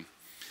time.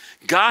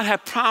 God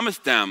had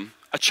promised them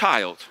a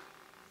child.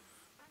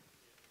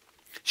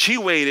 She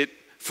waited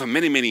for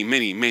many, many,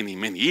 many, many,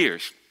 many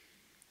years.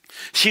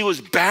 She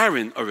was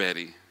barren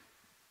already.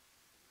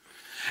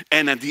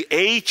 And at the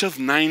age of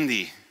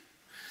 90,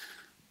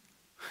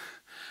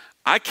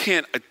 I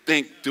can't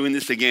think doing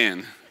this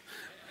again.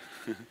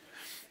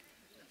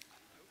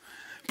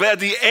 But at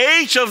the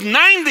age of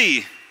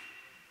 90,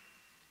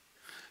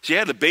 she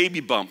had a baby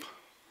bump.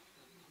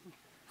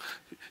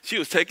 She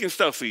was taking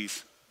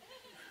selfies.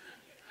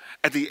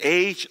 At the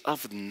age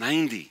of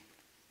 90,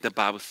 the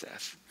Bible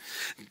says,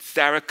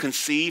 Sarah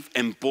conceived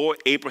and bore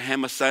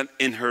Abraham a son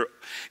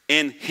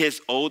in his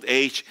old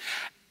age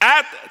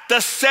at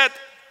the set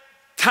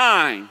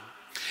time.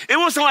 It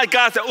wasn't like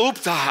God said,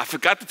 oops, I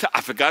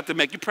forgot to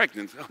make you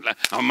pregnant.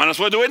 I might as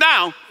well do it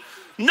now.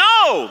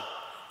 No.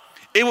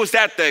 It was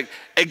at the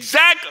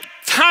exact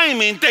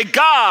timing that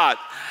God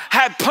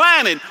had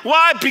planned.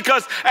 Why?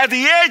 Because at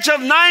the age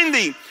of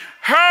 90,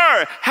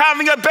 her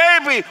having a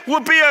baby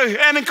would be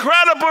an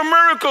incredible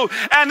miracle,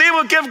 and it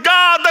would give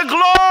God the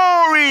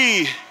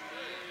glory.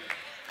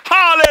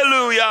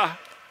 Hallelujah.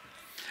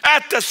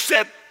 At the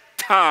set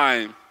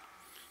time.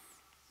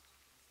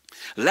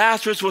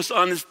 Lazarus was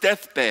on his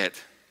deathbed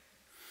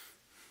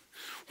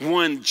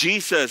when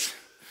the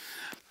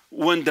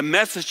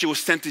messenger was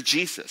sent to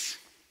Jesus.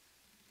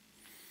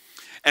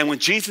 And when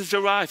Jesus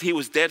arrived, he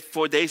was dead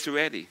 4 days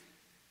already.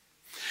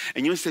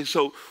 And you say,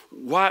 so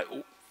why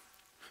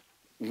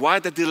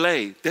the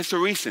delay? There's a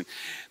reason.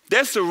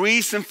 There's a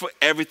reason for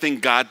everything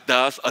God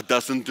does or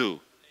doesn't do.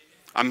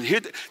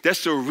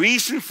 There's a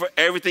reason for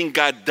everything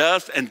God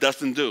does and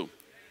doesn't do.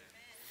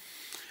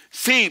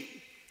 See,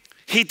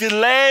 he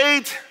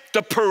delayed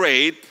the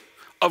parade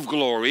of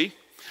glory.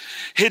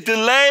 He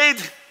delayed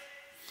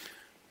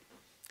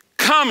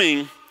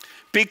coming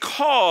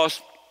because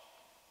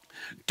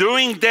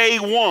during day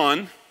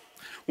 1,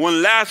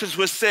 when Lazarus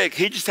was sick,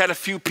 he just had a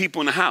few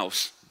people in the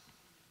house.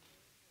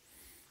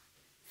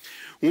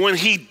 When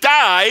he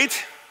died,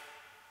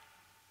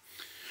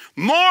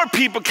 more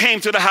people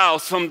came to the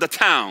house from the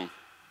town.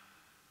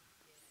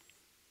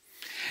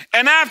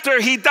 And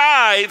after he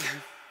died,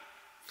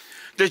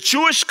 the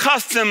Jewish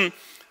custom,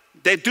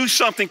 they do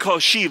something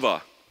called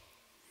Shiva.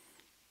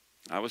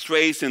 I was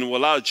raised in a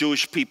lot of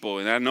Jewish people,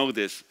 and I know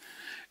this.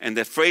 And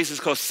the phrase is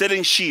called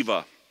sitting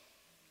Shiva.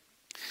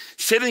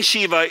 Sitting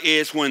Shiva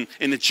is when,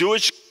 in the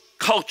Jewish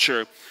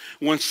culture,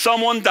 when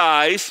someone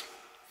dies,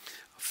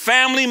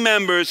 family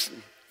members,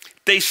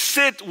 they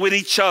sit with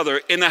each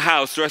other in the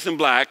house dressed in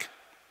black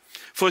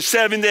for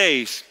 7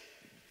 days.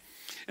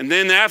 And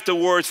then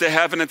afterwards, they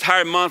have an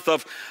entire month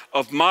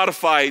of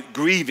modified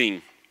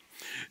grieving.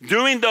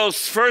 During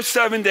those first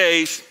 7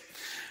 days,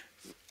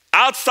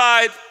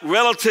 outside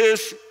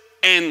relatives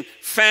and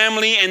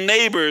family and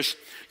neighbors,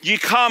 you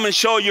come and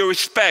show your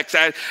respects.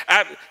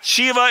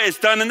 Shiva is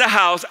done in the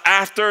house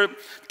after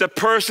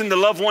the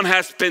loved one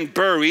has been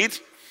buried.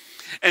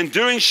 And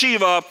during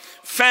Shiva,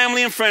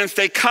 family and friends,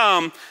 they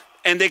come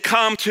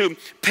to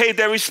pay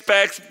their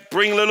respects,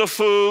 bring a little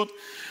food,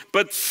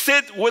 but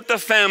sit with the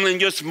family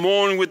and just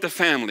mourn with the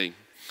family.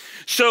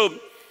 So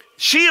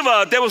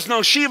Shiva, there was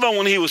no Shiva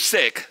when he was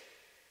sick.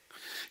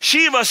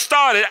 Shiva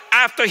started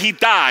after he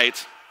died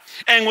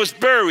and was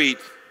buried,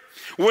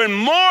 when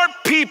more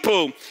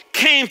people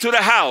came to the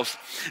house,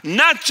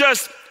 not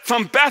just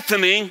from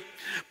Bethany,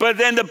 but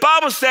then the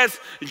Bible says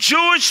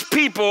Jewish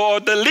people, or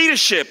the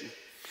leadership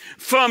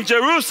from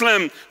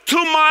Jerusalem, 2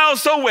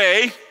 miles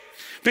away,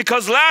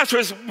 because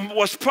Lazarus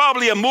was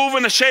probably a mover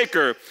and a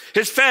shaker,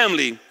 his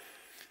family.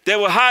 They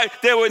were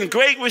in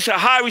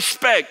high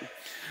respect.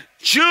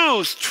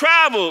 Jews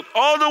traveled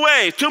all the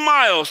way 2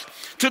 miles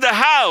to the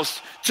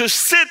house to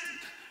sit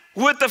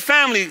with the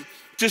family,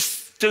 to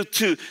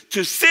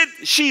sit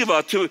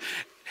Shiva, to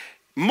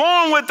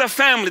mourn with the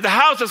family. The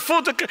house is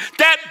full.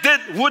 That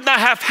would not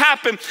have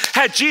happened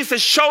had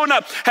Jesus shown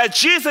up. Had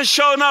Jesus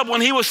shown up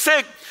when he was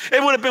sick,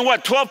 it would have been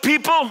what, 12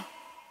 people?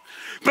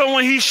 But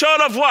when he showed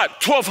up,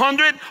 what,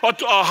 1,200 or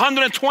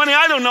 120?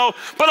 I don't know,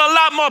 but a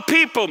lot more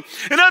people.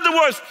 In other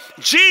words,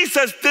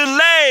 Jesus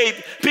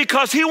delayed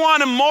because he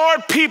wanted more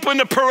people in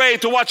the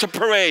parade to watch a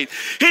parade.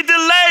 He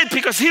delayed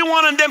because he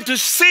wanted them to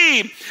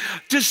see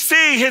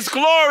his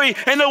glory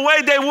in a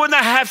way they would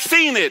not have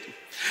seen it.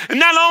 And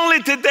not only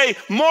did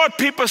more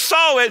people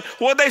saw it,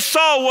 what they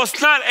saw was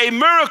not a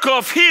miracle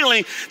of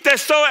healing. They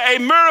saw a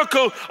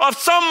miracle of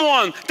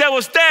someone that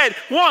was dead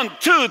 1,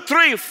 2,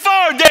 3,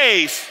 4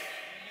 days.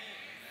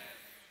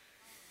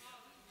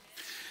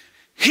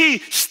 He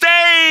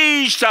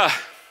staged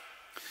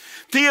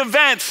the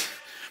event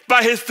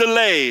by his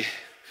delay.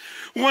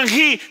 When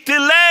he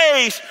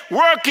delays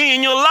working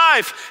in your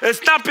life,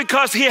 it's not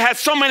because he had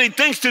so many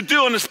things to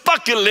do on his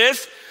bucket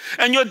list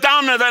and you're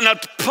down on a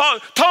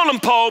totem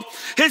pole.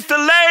 His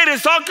delay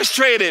is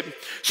orchestrated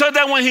so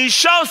that when he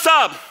shows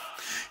up,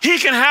 he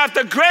can have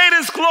the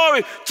greatest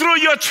glory through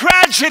your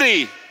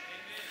tragedy,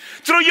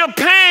 through your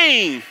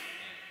pain.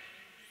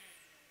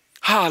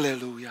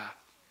 Hallelujah.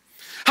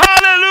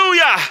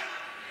 Hallelujah.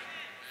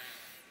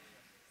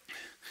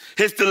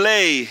 His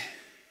delay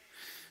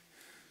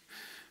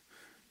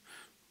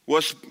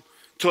was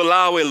to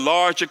allow a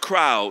larger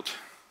crowd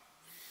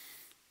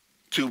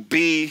to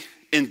be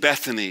in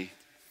Bethany,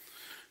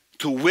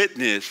 to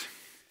witness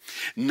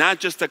not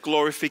just the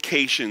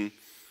glorification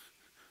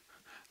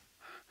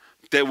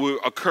that will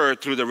occur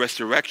through the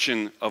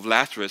resurrection of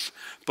Lazarus,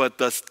 but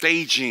the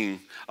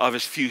staging of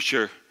his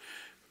future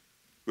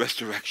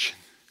resurrection.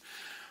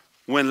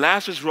 When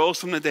Lazarus rose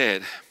from the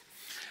dead,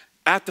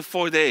 after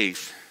 4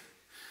 days,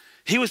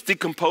 he was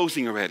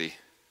decomposing already.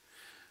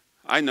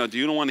 I know,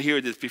 you don't want to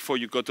hear this before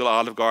you go to the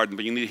Olive Garden,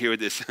 but you need to hear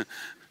this.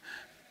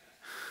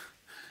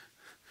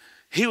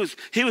 He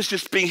was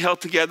just being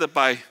held together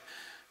by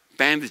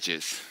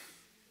bandages.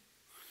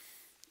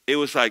 It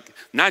was like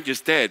not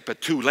just dead,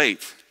 but too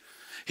late.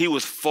 He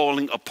was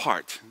falling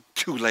apart,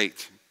 too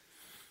late.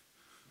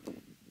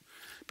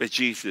 But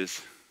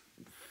Jesus,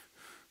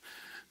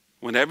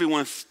 when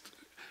everyone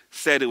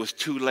said it was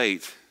too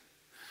late,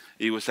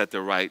 he was at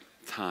the right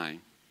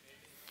time.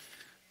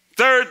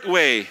 Third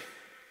way,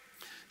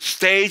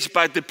 staged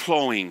by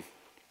deploying.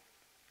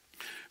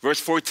 Verse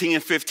 14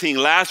 and 15,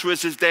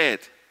 Lazarus is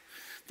dead.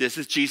 This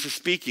is Jesus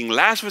speaking.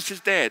 Lazarus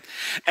is dead,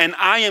 and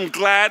I am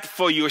glad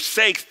for your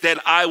sakes that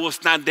I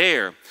was not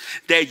there,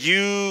 that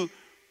you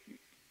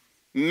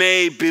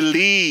may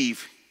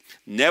believe.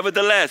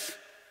 Nevertheless,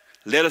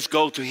 let us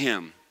go to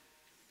him.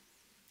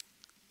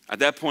 At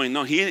that point,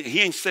 no, he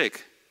ain't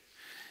sick.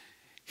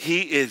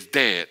 He is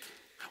dead.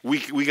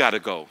 We got to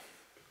go.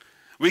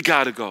 We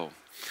got to go.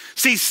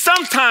 See,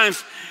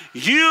 sometimes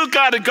you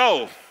got to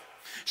go.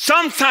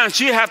 Sometimes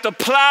you have to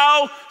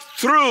plow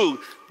through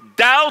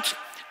doubt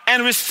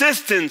and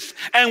resistance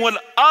and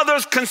what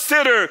others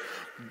consider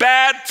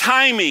bad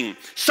timing.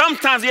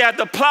 Sometimes you have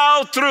to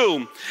plow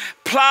through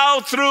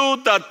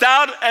the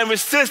doubt and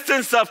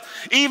resistance of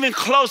even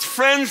close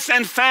friends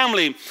and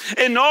family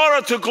in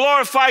order to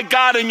glorify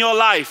God in your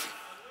life.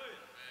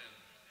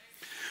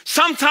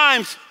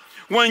 Sometimes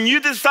when you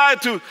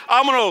decide to,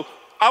 I'm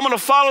going to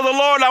follow the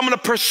Lord, I'm going to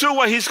pursue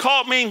what he's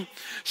called me,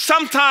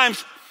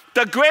 sometimes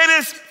the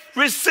greatest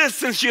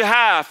resistance you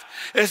have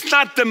is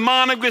not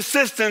demonic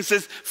resistance,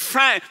 it's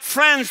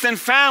friends and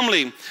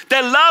family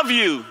that love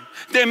you.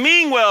 They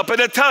mean well, but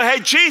they tell, hey,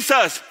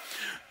 Jesus,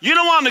 you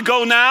don't want to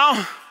go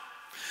now.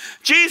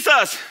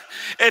 Jesus,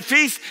 if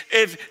he's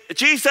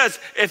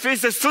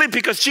asleep,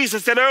 because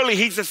Jesus said earlier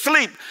he's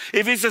asleep.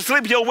 If he's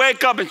asleep, you'll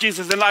wake up. And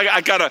Jesus said,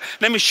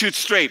 let me shoot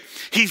straight.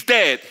 He's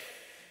dead.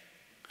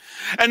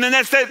 And then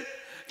they said,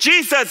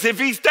 Jesus, if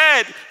he's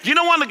dead, you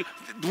don't want to,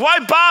 why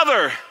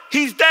bother?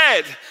 He's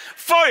dead.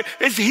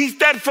 He's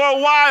dead for a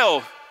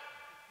while.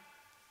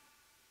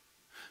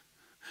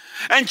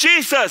 And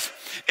Jesus,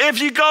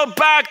 if you go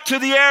back to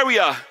the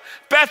area,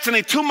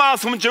 Bethany, 2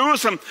 miles from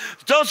Jerusalem,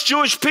 those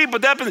Jewish people,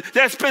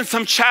 there's been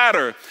some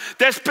chatter.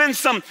 There's been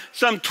some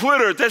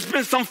Twitter. There's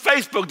been some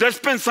Facebook. There's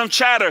been some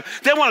chatter.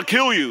 They want to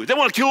kill you. They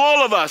want to kill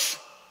all of us.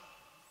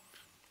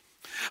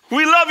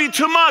 We love you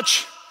too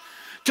much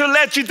to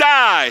let you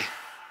die.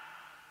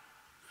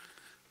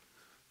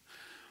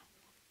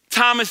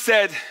 Thomas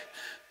said,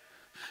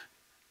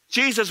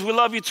 Jesus, we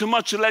love you too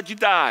much to let you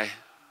die.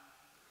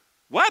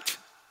 What?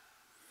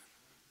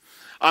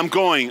 I'm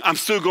going. I'm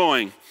still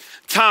going.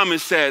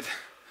 Thomas said,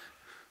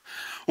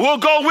 we'll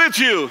go with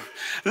you.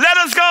 Let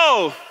us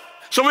go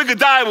so we could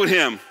die with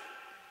him.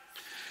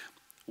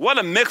 What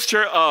a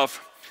mixture of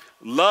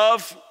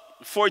love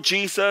for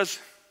Jesus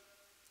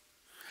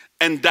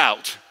and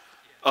doubt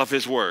of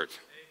his word.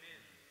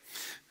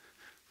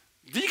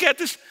 Do you get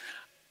this?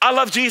 I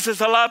love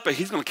Jesus a lot, but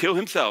he's going to kill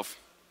himself.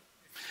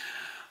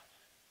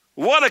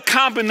 What a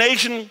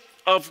combination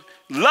of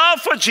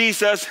love for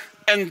Jesus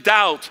and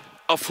doubt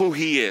of who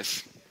he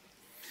is.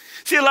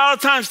 See, a lot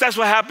of times that's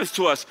what happens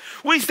to us.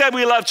 We say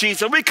we love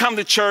Jesus. We come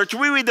to church.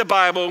 We read the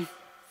Bible.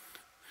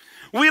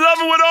 We love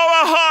him with all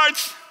our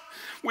hearts.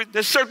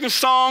 There's certain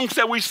songs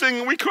that we sing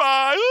and we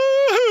cry.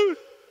 Ooh.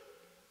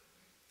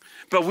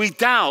 But we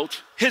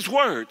doubt his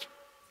word.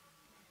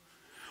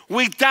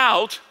 We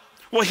doubt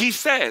what he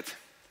said.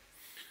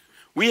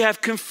 We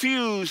have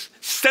confused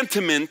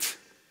sentiment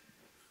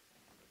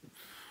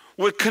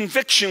with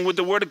conviction with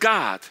the word of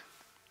God.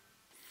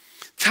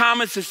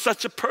 Thomas is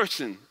such a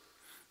person.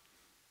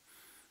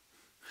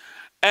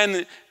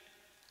 And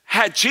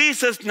had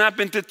Jesus not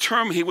been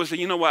determined, he would say,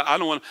 you know what, I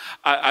don't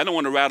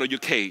want to rattle your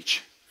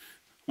cage.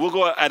 We'll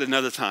go at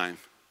another time.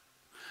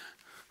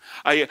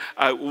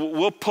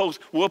 We'll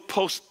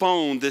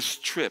postpone this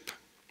trip.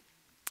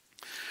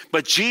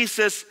 But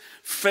Jesus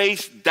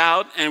faced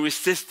doubt and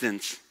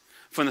resistance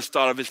from the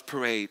start of his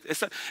parade.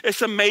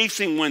 It's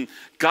amazing when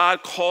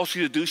God calls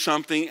you to do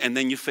something and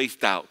then you face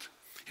doubt.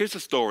 Here's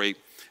a story.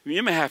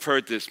 You may have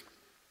heard this.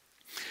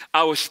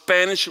 Our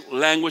Spanish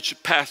language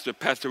pastor,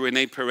 Pastor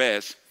Rene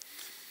Perez,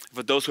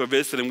 for those who are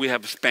visiting, we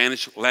have a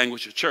Spanish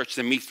language church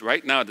that meets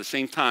right now at the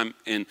same time,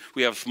 and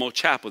we have a small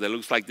chapel that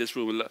looks like this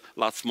room, a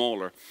lot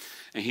smaller.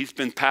 And he's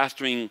been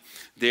pastoring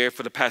there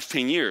for the past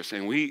 10 years,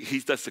 and he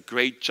does a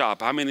great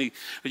job. How many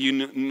of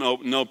you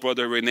know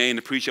Brother Rene and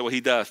appreciate what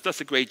he does?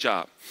 Does a great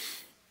job.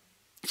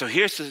 So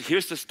here's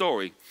the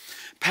story.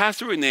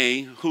 Pastor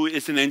Rene, who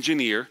is an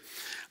engineer,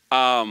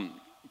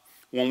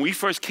 when we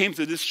first came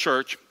to this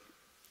church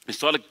and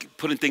started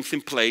putting things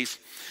in place,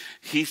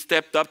 he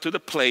stepped up to the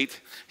plate.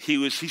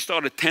 He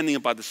started attending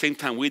about the same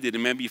time we did,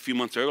 and maybe a few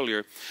months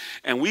earlier.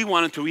 And we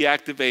wanted to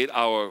reactivate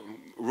our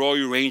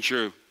Royal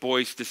Ranger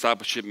Boys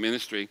Discipleship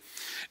Ministry.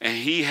 And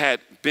he had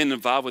been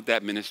involved with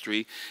that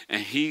ministry.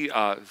 And he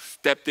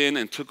stepped in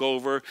and took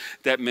over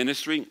that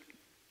ministry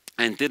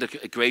and did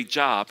a great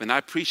job. And I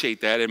appreciate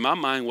that. In my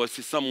mind was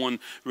he's someone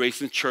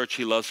raised in church.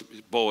 He loves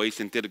boys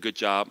and did a good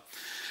job.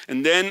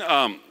 And then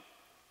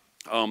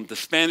the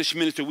Spanish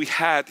ministry we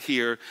had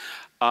here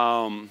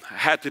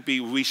had to be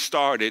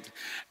restarted,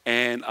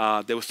 and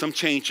there were some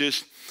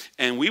changes,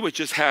 and we were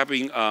just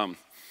having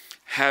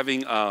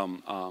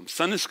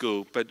Sunday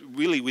school, but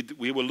really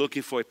we were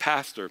looking for a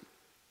pastor.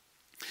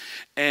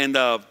 And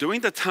during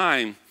the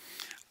time,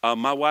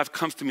 my wife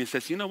comes to me and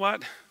says, you know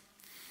what?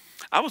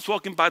 I was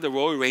walking by the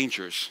Royal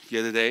Rangers the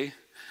other day,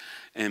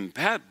 and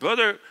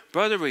Brother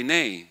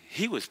Rene,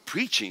 he was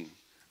preaching.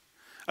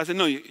 I said,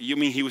 no, you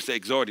mean he was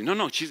exhorting?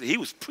 No, he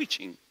was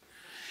preaching.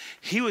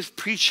 He was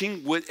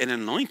preaching with an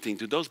anointing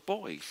to those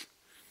boys.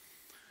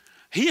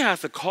 He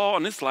has a call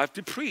in his life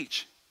to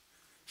preach.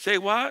 Say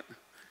what?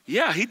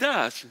 Yeah, he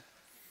does.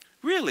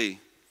 Really.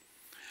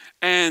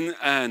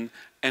 And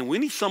we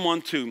need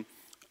someone to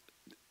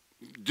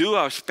do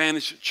our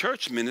Spanish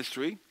church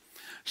ministry.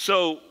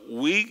 So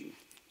we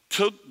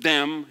took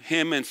him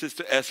and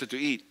Sister Esther to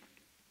eat.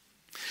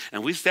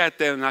 And we sat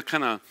there and I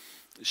kind of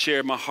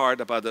shared my heart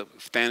about the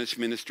Spanish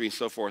ministry and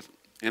so forth.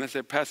 And I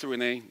said, Pastor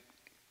Rene,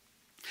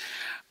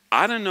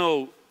 I don't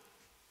know,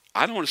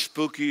 I don't want to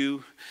spook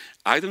you.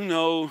 I don't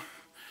know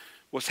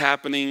what's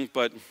happening,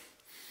 but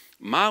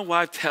my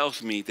wife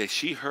tells me that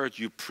she heard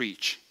you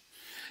preach.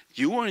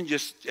 You weren't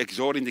just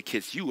exhorting the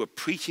kids. You were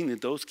preaching to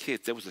those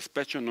kids. There was a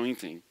special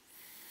anointing.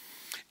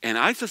 And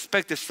I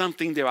suspect there's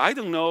something there. I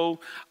don't know.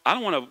 I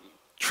don't want to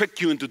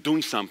trick you into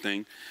doing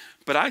something,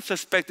 but I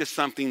suspect there's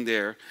something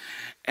there.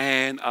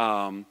 And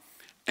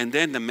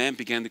then the man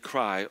began to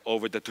cry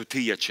over the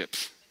tortilla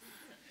chips.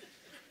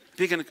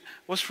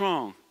 What's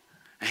wrong?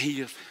 And he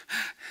just,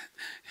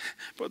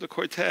 Brother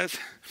Cortez,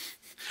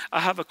 I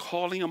have a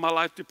calling on my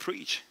life to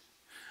preach.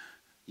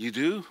 You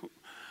do?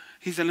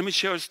 He said, let me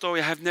share a story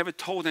I have never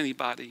told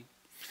anybody.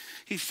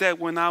 He said,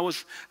 when I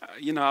was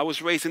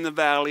raised in the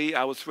valley,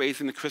 I was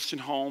raised in a Christian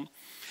home.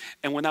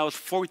 And when I was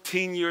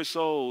 14 years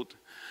old,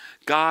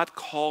 God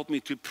called me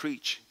to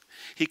preach.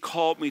 He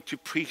called me to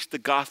preach the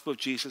gospel of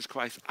Jesus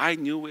Christ. I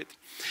knew it.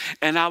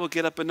 And I would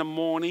get up in the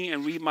morning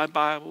and read my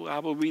Bible. I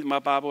would read my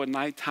Bible at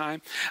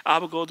nighttime. I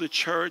would go to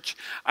church.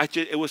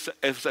 It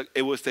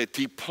was a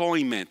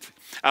deployment.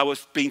 I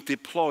was being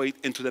deployed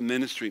into the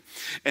ministry.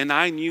 And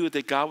I knew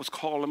that God was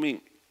calling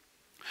me.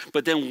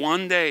 But then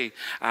one day,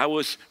 I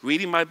was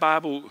reading my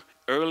Bible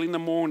early in the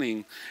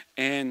morning,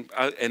 and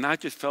I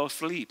just fell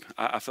asleep.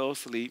 I fell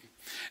asleep.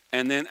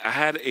 And then I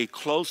had a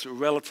close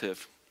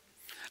relative,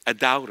 a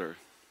doubter,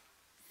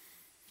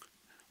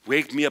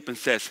 wake me up and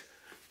says,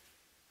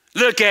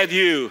 "Look at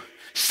you,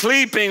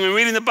 sleeping and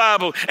reading the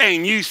Bible,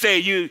 and you say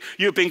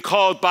you've been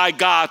called by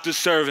God to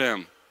serve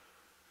him.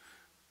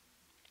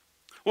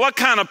 What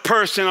kind of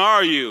person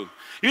are you?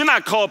 You're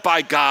not called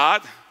by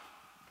God."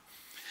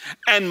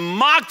 And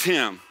mocked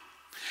him.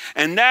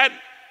 And that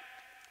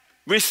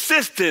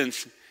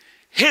resistance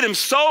hit him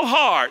so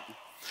hard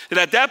that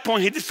at that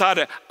point he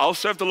decided, I'll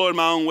serve the Lord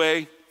my own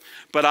way,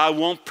 but I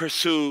won't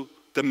pursue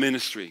the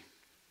ministry.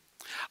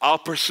 I'll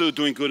pursue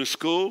doing good in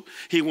school.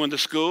 He went to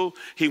school.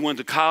 He went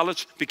to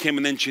college, became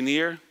an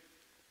engineer,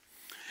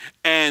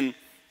 and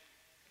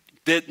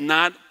did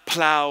not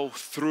plow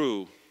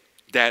through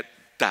that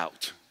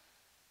doubt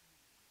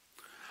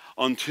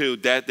until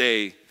that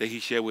day that he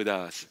shared with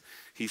us.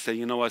 He said,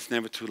 you know what, it's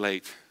never too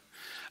late.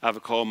 I have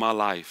a call in my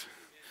life.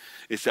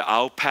 He said,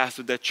 I'll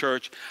pastor that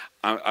church.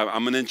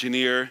 I'm an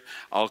engineer.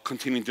 I'll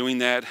continue doing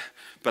that,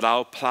 but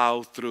I'll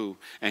plow through.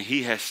 And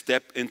he has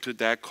stepped into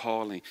that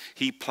calling.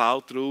 He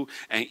plowed through,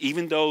 and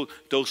even though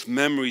those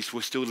memories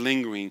were still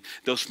lingering,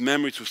 those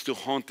memories were still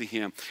haunting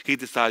him, he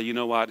decided, you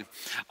know what,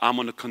 I'm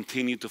going to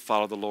continue to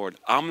follow the Lord.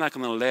 I'm not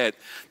going to let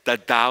the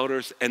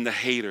doubters and the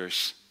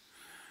haters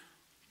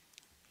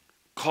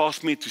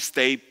cause me to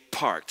stay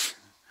parked.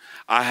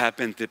 I have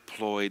been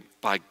deployed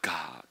by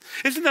God.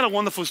 Isn't that a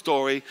wonderful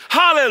story?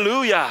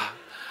 Hallelujah.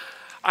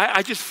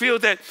 I just feel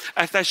that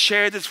as I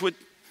share this with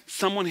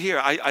someone here,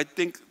 I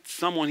think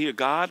someone here,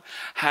 God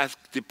has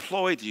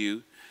deployed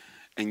you,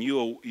 and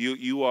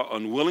you are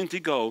unwilling to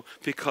go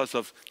because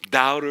of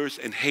doubters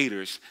and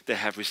haters that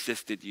have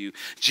resisted you.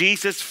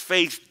 Jesus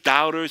faced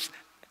doubters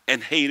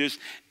and haters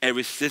and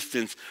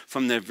resistance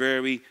from the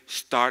very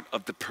start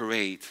of the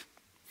parade,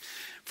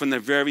 from the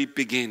very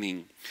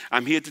beginning.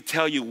 I'm here to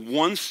tell you,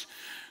 once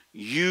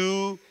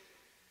you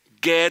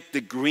get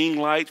the green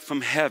light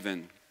from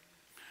heaven,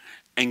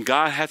 and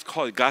God has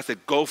called you, God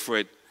said, go for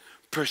it.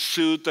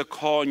 Pursue the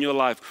call in your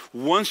life.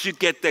 Once you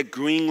get that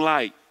green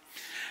light,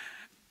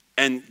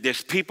 and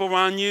there's people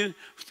around you,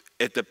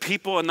 if the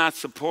people are not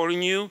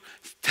supporting you,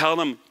 tell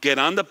them, get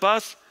on the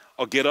bus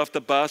or get off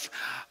the bus.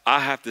 I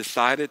have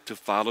decided to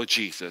follow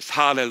Jesus.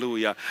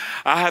 Hallelujah.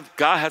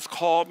 God has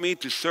called me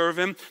to serve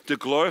him, to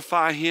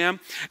glorify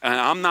him, and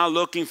I'm not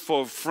looking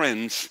for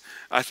friends.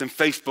 I said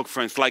Facebook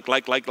friends, like.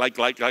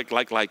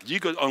 You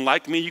could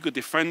unlike me, you could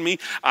defriend me.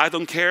 I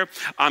don't care.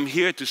 I'm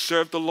here to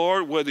serve the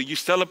Lord, whether you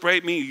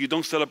celebrate me or you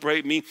don't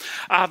celebrate me.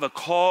 I have a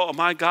call, oh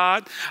my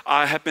God.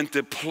 I have been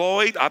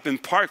deployed. I've been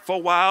parked for a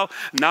while.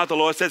 Now the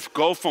Lord says,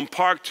 go from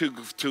park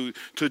to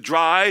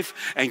drive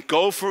and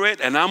go for it.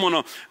 And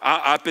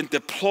I've been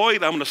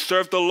deployed. I'm going to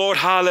serve the Lord.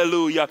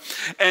 Hallelujah.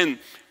 And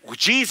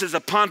Jesus,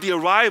 upon his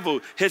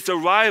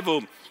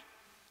arrival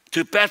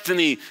to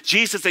Bethany,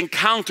 Jesus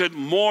encountered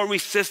more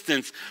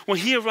resistance. When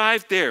he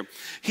arrived there,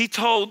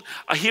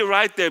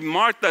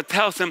 Martha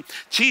tells him,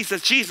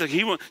 Jesus,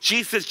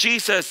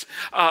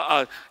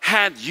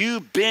 had you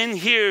been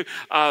here,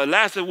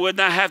 Lazarus would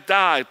not have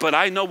died. But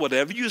I know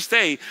whatever you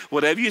say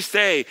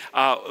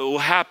will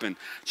happen.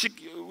 She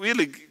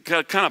really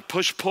kind of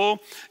push-pull.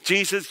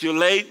 Jesus, you're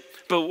late.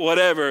 But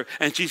whatever.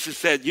 And Jesus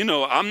said,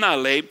 I'm not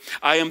late.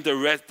 I am the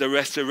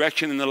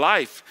resurrection and the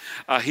life.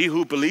 He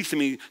who believes in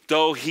me,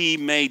 though he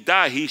may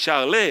die, he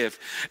shall live.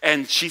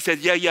 And she said,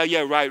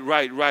 yeah,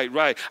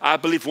 right. I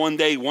believe one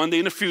day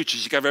in the future,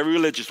 she got very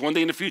religious, one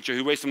day in the future,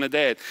 he raised from the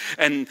dead.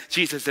 And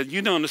Jesus said,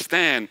 you don't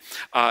understand.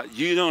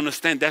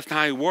 That's not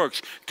how it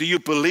works. Do you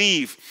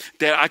believe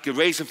that I could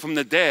raise him from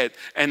the dead?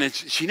 And then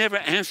she never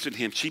answered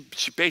him. She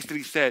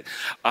basically said,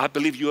 I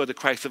believe you are the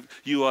Christ,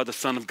 you are the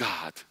Son of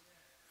God.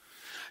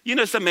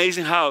 It's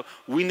amazing how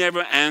we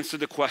never answer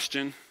the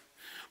question.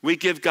 We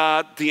give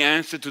God the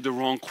answer to the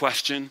wrong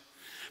question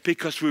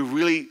because we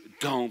really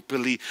don't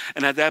believe.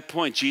 And at that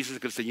point, Jesus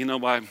could say, you know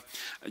what?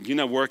 You're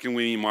not working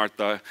with me,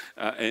 Martha.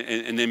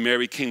 And then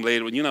Mary came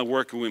later. You're not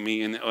working with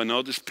me. And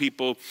all these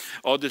people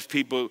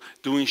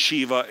doing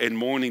Shiva and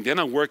mourning, they're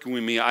not working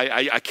with me.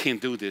 I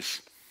can't do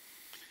this.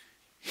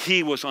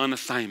 He was on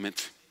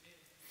assignment.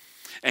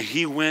 And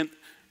he went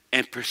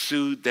and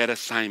pursued that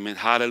assignment.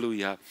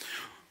 Hallelujah.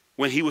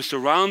 When he was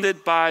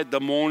surrounded by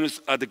the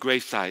mourners at the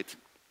gravesite,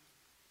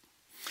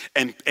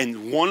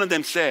 and one of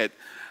them said,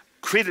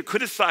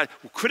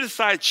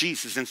 criticized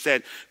Jesus and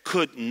said,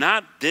 could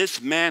not this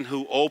man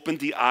who opened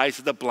the eyes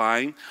of the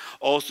blind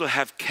also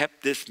have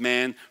kept this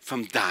man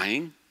from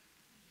dying?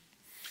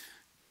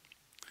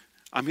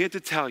 I'm here to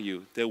tell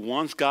you that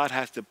once God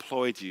has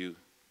deployed you,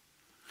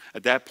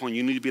 at that point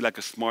you need to be like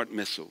a smart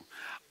missile.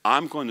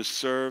 I'm going to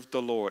serve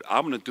the Lord.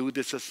 I'm going to do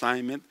this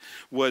assignment,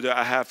 whether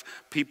I have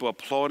people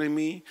applauding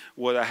me,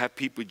 whether I have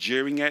people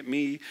jeering at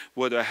me,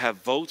 whether I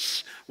have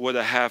votes, whether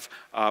I have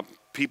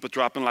people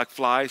dropping like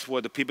flies,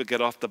 whether people get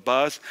off the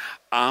bus.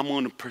 I'm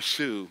going to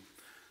pursue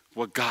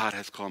what God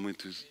has called me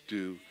to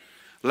do.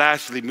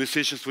 Lastly,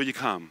 musicians, will you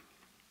come?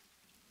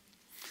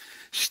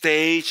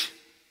 Stage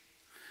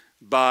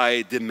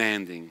by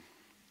demanding.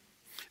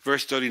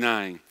 Verse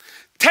 39.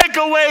 Take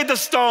away the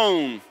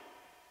stone.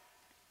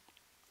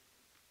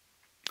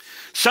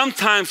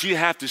 Sometimes you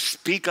have to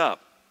speak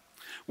up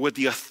with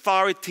the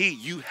authority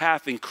you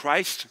have in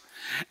Christ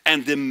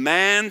and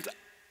demand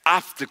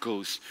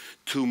obstacles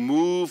to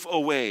move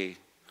away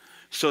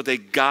so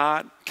that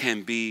God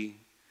can be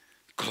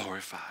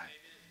glorified.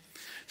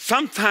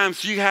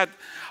 Sometimes you have,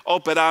 oh,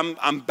 but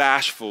I'm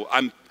bashful.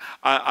 I'm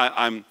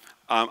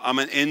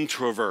an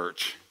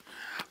introvert.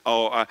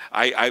 Oh,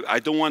 I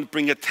don't want to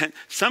bring attention.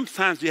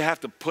 Sometimes you have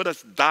to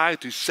die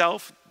to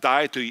self,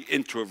 die to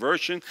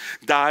introversion,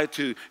 die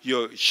to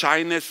your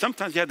shyness.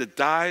 Sometimes you have to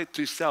die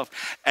to self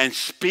and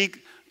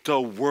speak the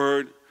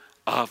word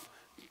of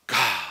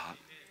God.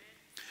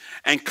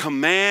 And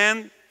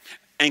command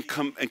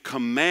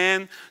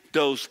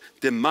those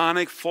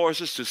demonic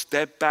forces to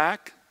step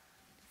back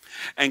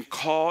and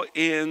call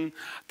in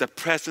the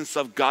presence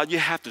of God. You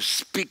have to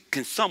speak.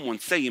 Can someone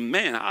say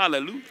amen?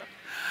 Hallelujah.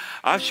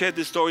 I've shared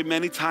this story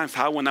many times,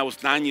 how when I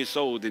was 9 years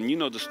old, and you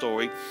know the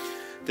story,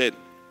 that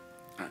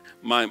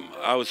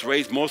I was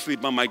raised mostly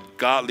by my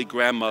godly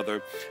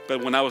grandmother,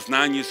 but when I was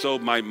 9 years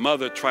old, my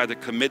mother tried to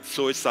commit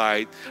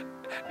suicide,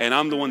 and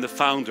I'm the one that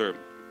found her.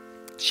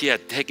 She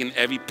had taken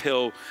every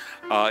pill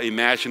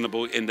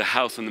imaginable in the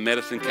house, in the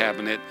medicine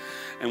cabinet.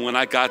 And when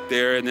I got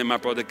there, and then my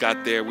brother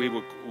got there, we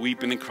were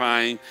weeping and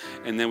crying.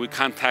 And then we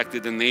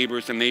contacted the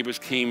neighbors. The neighbors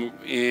came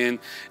in,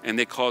 and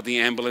they called the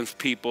ambulance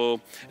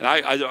people.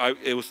 And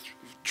it was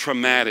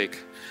traumatic.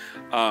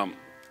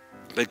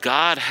 But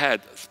God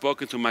had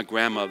spoken to my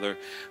grandmother,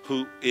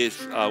 who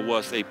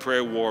was a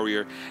prayer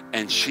warrior.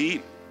 And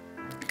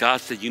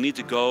God said, you need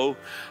to go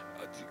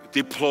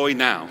deploy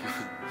now.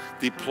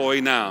 Deploy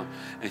now.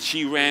 And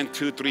she ran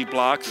 2-3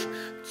 blocks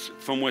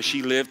from where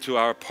she lived to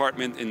our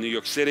apartment in New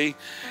York City.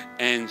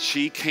 And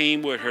she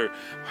came with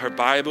her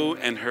Bible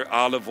and her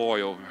olive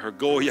oil, her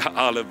Goya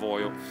olive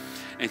oil.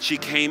 And she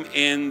came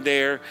in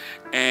there,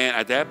 and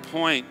at that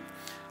point,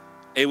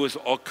 it was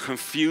all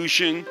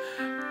confusion.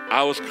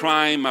 I was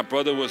crying, my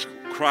brother was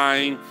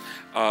crying,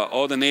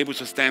 all the neighbors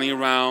were standing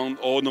around,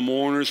 all the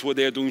mourners were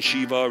there doing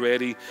Shiva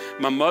already.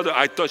 My mother,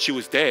 I thought she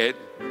was dead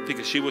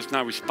because she was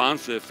not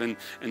responsive and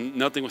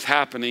nothing was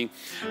happening.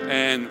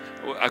 And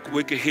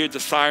we could hear the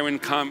siren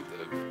come,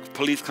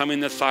 police come in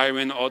the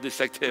siren, all this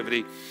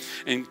activity,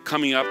 and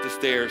coming up the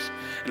stairs.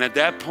 And at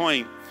that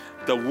point,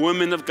 the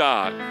woman of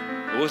God,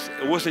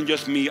 it wasn't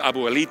just me,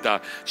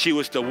 Abuelita, she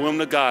was the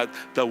woman of God.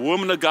 The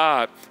woman of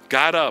God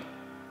got up.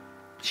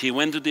 She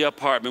went to the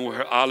apartment with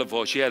her olive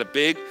oil. She had a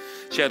big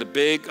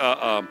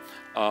Gazilla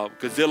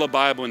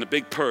Bible and a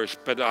big purse.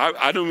 But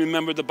I don't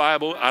remember the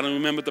Bible. I don't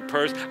remember the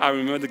purse. I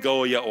remember the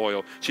Goya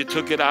oil. She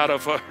took it out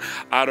of her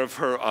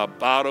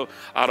bottle,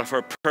 out of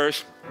her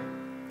purse,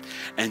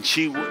 and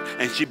she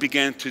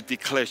began to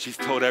declare. She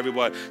told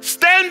everyone,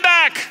 "Stand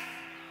back!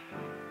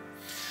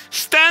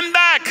 Stand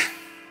back!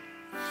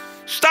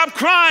 Stop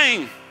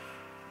crying!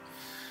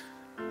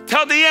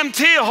 Tell the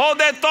EMT, hold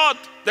that thought.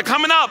 They're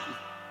coming up.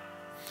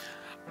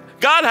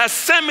 God has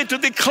sent me to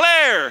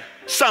declare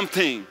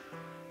something."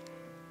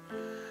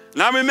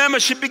 And I remember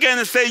she began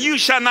to say, "You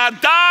shall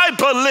not die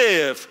but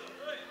live."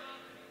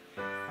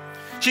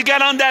 She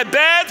got on that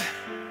bed.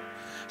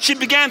 She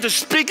began to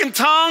speak in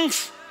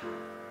tongues.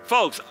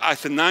 Folks, I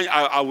said,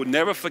 I would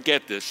never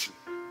forget this.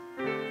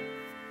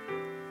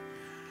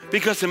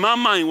 Because in my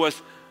mind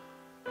was,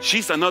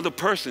 she's another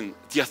person,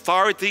 the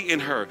authority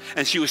in her.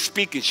 And she was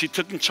speaking. She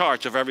took in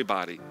charge of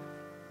everybody.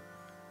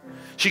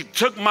 She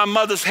took my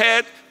mother's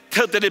head,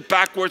 tilted it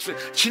backwards.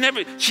 She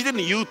didn't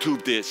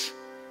YouTube this.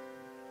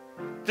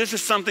 This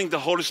is something the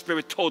Holy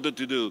Spirit told her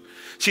to do.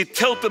 She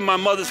tilted my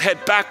mother's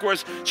head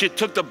backwards. She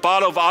took the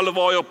bottle of olive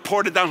oil,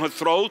 poured it down her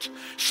throat,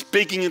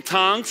 speaking in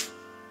tongues,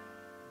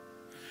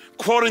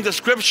 quoting the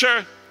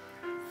scripture.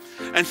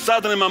 And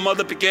suddenly my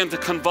mother began to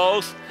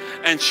convulse,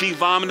 and she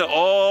vomited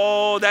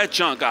all that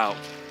junk out.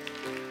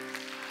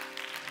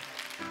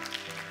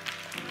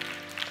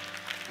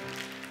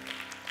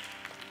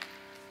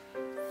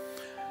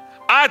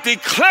 I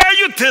declare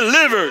you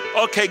delivered.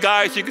 Okay,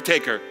 guys, you can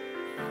take her.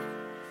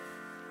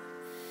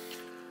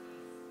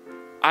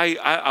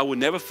 I will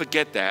never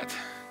forget that.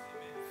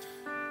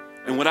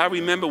 And what I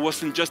remember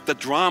wasn't just the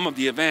drama of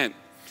the event.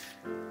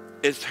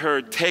 It's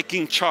her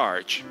taking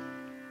charge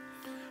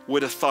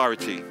with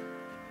authority.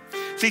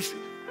 See,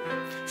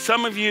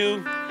 some of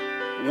you,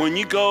 when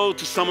you go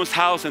to someone's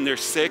house and they're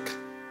sick,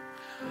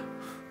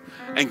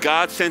 and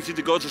God sends you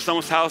to go to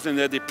someone's house and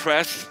they're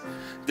depressed,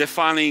 they're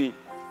fighting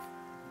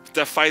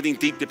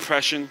deep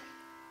depression,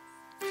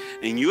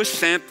 and you're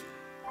sent,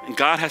 and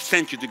God has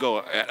sent you to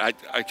go.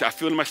 I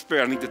feel in my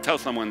spirit I need to tell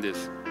someone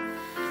this.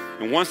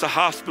 And once the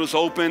hospital's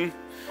open,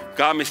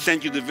 God may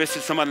send you to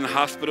visit somebody in the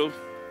hospital.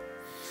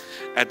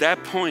 At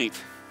that point,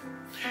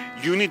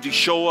 you need to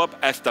show up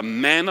as the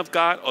man of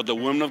God or the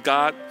woman of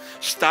God.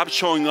 Stop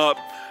showing up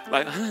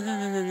like,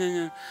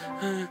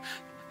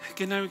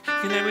 can I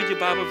read your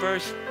Bible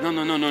verse?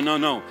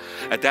 No.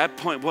 At that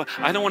point, well,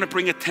 I don't want to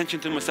bring attention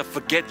to myself.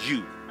 Forget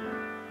you.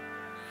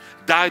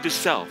 Die to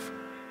self.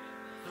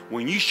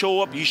 When you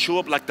show up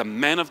like the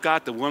man of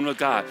God, the woman of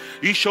God.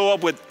 You show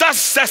up with, thus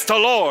says the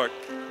Lord.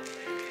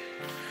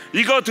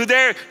 You go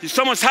to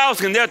someone's house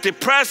and they're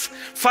depressed,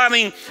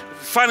 fighting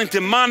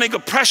demonic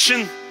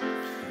oppression.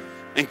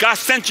 And God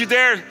sent you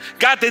there.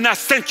 God did not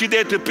send you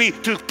there to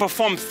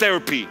perform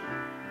therapy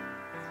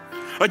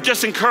or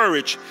just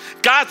encourage.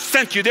 God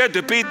sent you there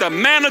to be the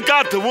man of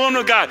God, the woman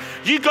of God.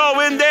 You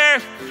go in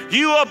there,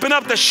 you open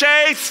up the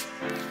shades,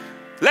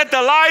 let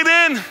the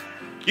light in.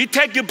 You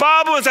take your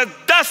Bible and say,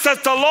 thus says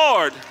the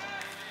Lord.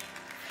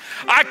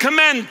 I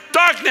command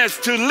darkness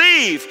to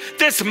leave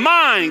this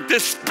mind,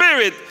 this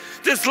spirit,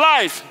 this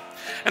life.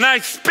 And I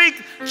speak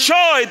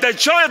joy. The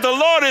joy of the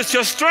Lord is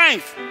your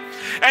strength.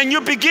 And you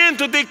begin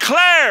to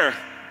declare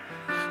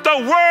the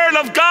word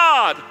of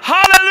God.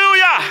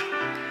 Hallelujah.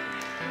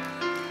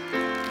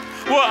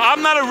 Well,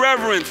 I'm not a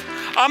reverend.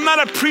 I'm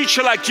not a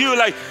preacher like you,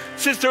 like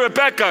Sister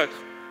Rebecca.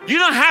 You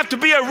don't have to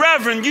be a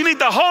reverend. You need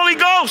the Holy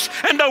Ghost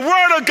and the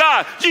word of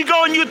God. You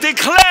go and you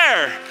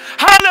declare.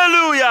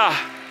 Hallelujah.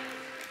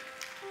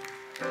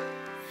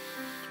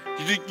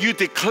 You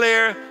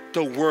declare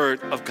the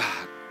word of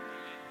God.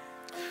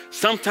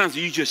 Sometimes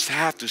you just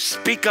have to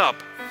speak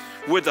up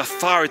with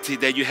authority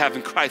that you have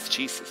in Christ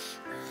Jesus.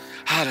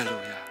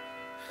 Hallelujah.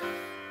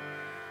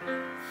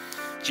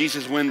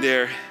 Jesus went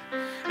there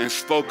and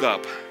spoke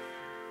up.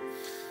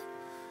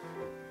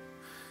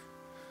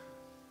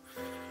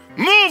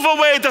 Move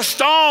away the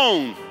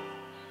stone.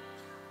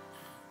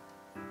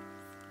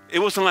 It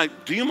wasn't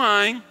like, do you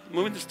mind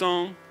moving the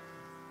stone?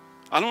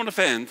 I don't want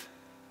to offend.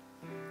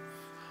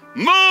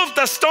 Move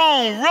the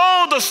stone.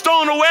 Roll the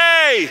stone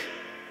away.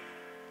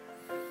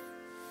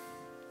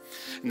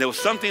 And there was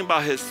something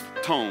about his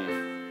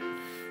tone.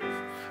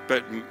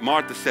 But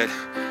Martha said,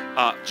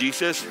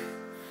 Jesus,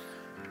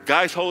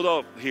 guys, hold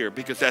up here,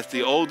 because as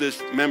the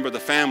oldest member of the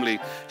family,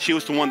 she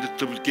was the one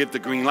to give the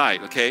green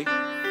light, okay?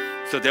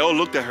 So they all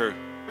looked at her.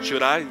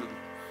 Should I?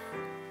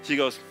 She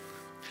goes,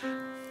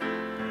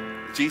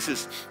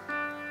 Jesus,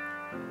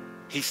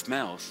 he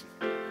smells.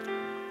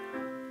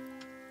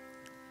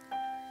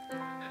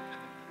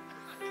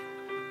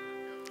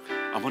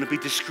 I want to be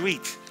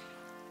discreet.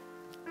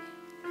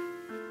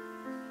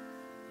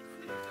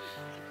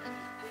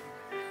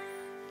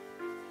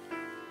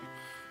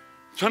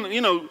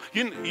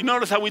 You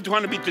notice how we're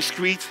trying to be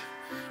discreet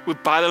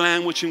with body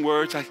language and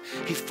words? Like,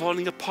 he's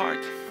falling apart.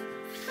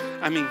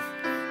 I mean,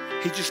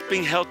 he's just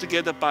being held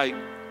together by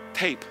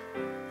tape.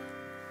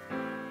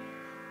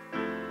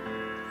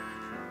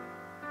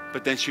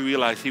 But then she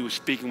realized he was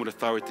speaking with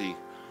authority.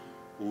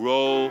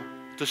 Roll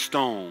the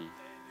stone.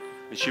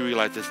 And she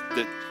realized it's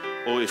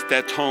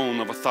that tone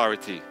of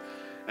authority.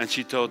 And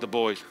she told the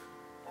boys,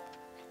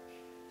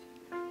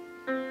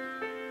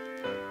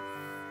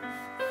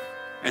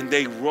 and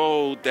they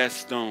rolled that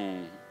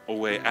stone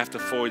away after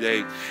 4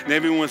 days. And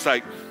everyone's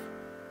like,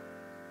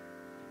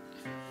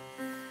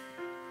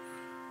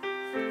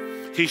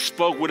 he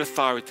spoke with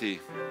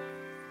authority.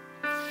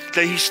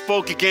 Then he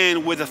spoke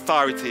again with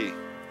authority.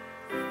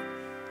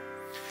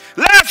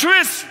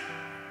 Lazarus,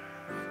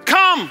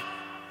 come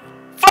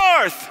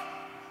forth.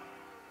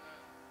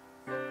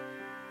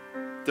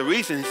 The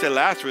reason he said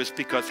Lazarus,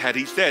 because had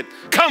he said,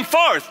 come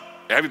forth,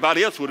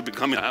 everybody else would have been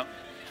coming out.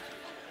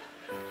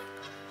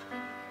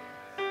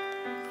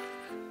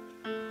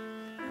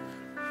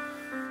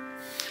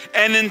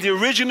 And in the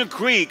original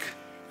Greek,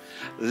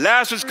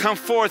 Lazarus come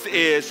forth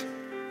is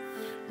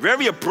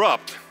very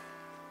abrupt.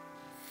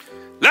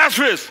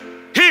 Lazarus,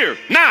 here,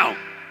 now.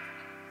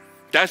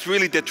 That's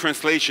really the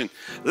translation.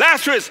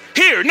 Lazarus,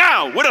 here,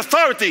 now, with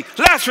authority.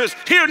 Lazarus,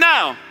 here,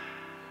 now.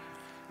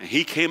 And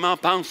he came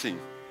out bouncing.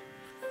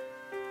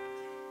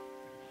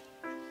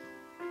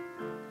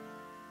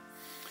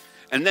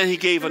 And then he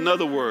gave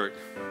another word.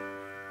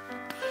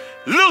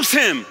 Loose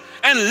him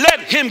and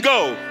let him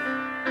go.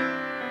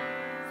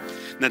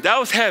 Now that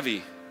was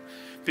heavy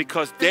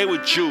because they were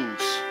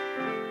Jews.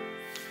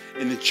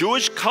 In the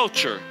Jewish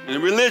culture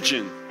and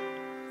religion,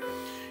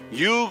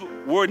 you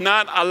were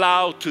not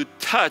allowed to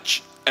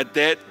touch a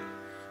dead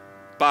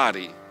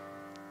body.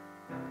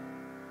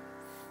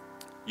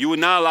 You were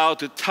not allowed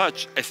to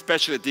touch,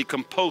 especially a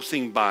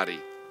decomposing body.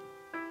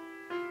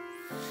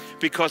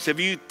 Because if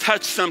you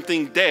touch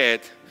something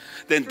dead,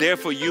 then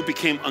therefore you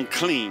became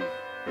unclean.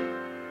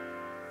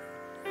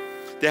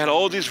 They had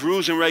all these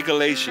rules and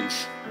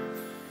regulations.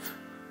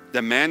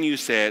 The man you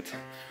said,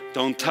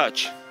 don't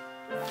touch.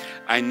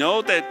 I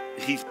know that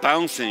he's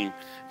bouncing,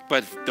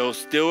 but those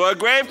still are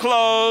grave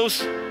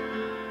clothes.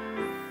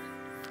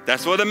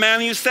 That's what the man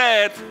you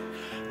said.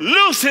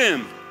 Loose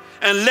him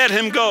and let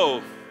him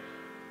go.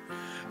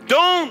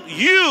 Don't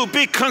you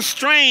be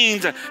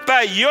constrained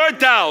by your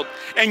doubt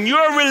and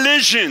your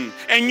religion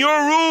and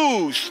your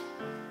rules.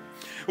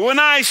 when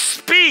I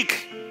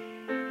speak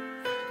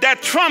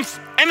that trumps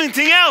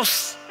anything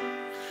else,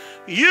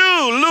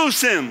 you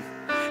loose him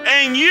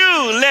and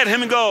you let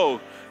him go.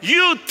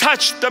 You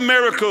touch the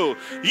miracle.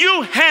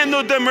 You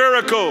handle the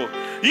miracle.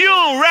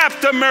 You wrap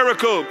the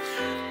miracle.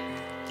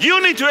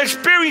 You need to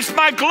experience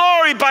my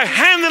glory by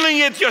handling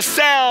it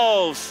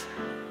yourselves.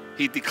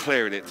 He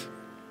declared it.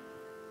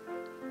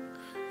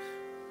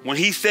 When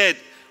he said,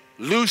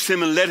 loose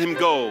him and let him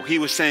go, he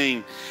was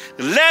saying,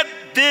 let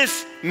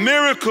this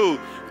miracle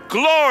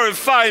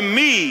glorify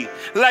me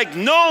like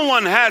no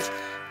one has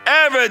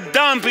ever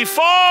done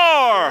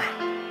before.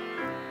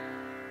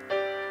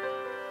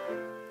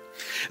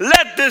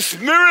 Let this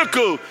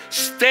miracle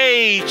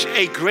stage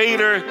a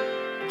greater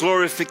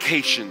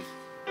glorification.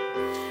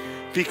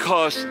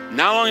 Because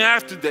not long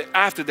after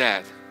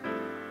that,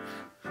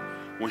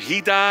 when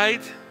he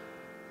died,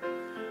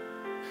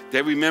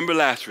 they remembered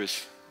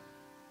Lazarus.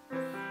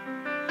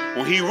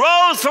 When he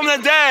rose from the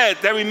dead,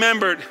 they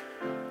remembered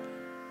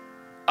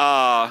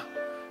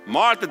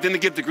Martha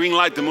didn't get the green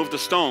light to move the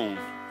stone.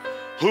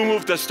 Who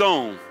moved the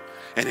stone?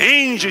 An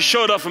angel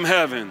showed up from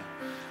heaven.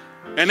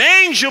 An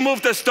angel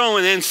moved the stone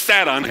and then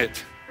sat on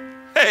it.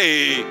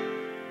 Hey.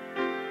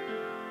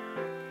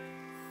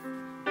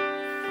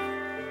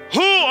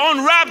 Who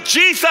unwrapped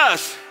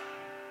Jesus?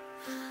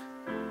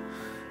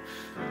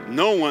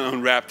 No one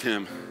unwrapped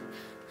him.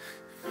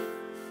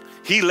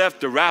 He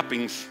left the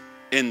wrappings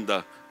in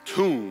the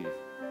tomb.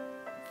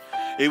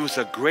 It was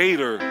a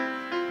greater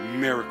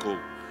miracle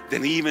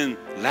than even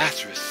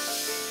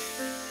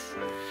Lazarus.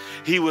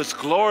 He was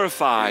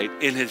glorified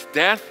in his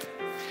death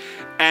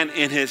and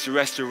in his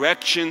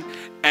resurrection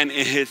and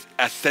in his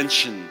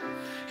ascension.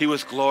 He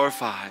was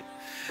glorified.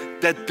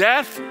 The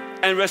death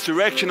and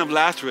resurrection of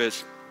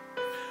Lazarus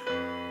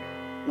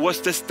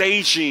was the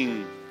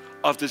staging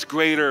of this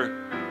greater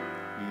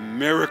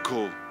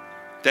miracle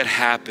that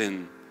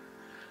happened.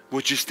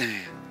 Would you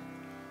stand?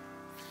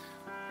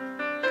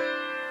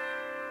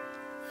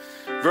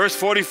 Verse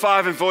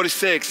 45 and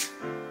 46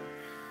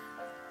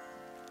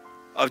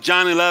 of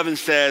John 11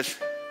 says,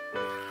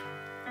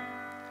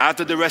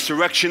 after the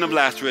resurrection of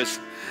Lazarus,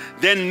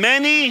 then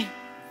many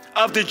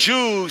of the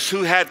Jews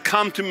who had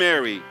come to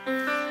Mary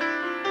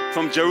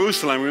from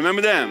Jerusalem,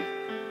 remember them?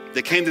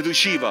 They came to do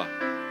Shiva.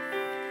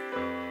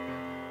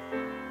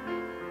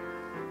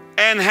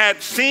 And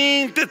had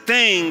seen the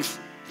things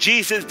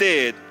Jesus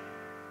did,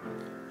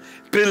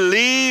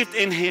 believed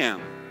in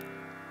him.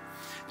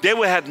 They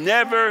would have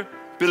never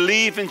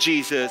believed in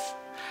Jesus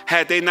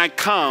had they not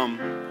come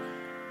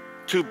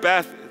to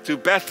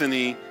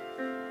Bethany,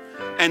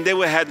 and they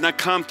would have not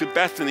come to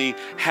Bethany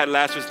had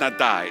Lazarus not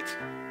died.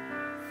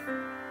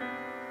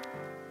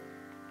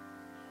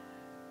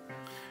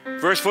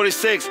 Verse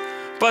 46,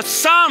 but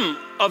some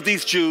of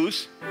these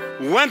Jews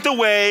went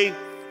away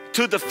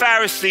to the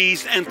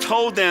Pharisees and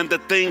told them the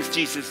things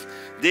Jesus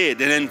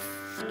did. And then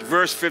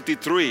verse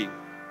 53,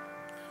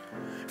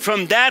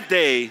 from that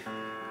day,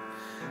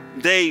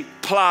 they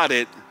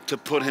plotted to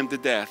put him to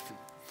death.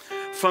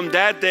 From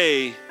that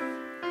day,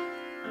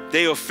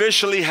 they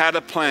officially had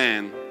a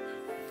plan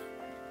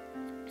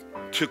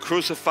to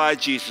crucify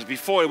Jesus.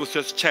 Before, it was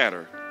just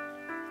chatter.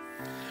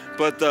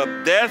 But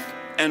the death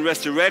and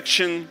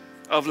resurrection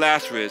of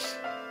Lazarus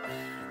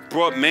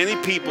brought many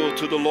people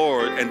to the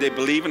Lord, and they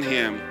believe in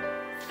him.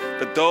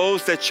 But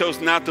those that chose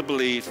not to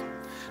believe,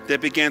 they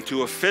began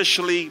to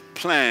officially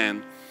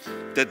plan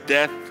the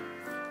death,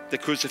 the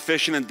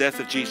crucifixion and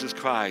death of Jesus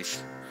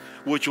Christ,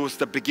 which was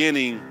the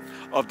beginning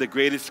of the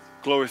greatest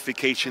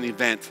glorification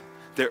event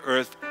the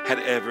earth had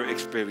ever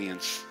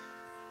experienced.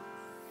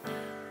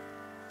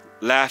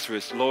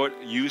 Lazarus, Lord,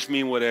 use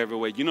me in whatever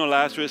way. You know,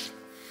 Lazarus,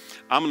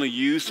 I'm going to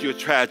use your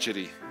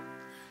tragedy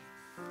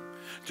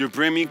to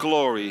bring me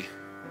glory,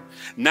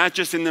 not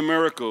just in the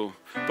miracle,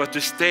 but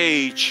to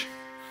stage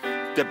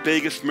the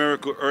biggest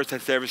miracle earth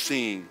has ever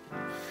seen,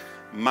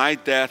 my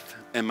death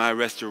and my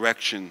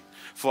resurrection.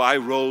 For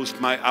I'm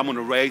going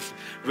to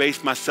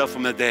raise myself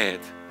from the dead,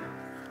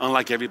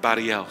 unlike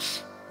everybody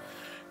else.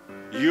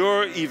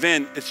 Your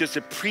event is just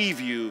a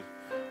preview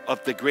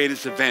of the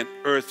greatest event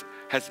earth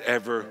has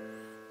ever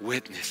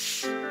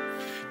witnessed.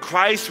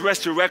 Christ's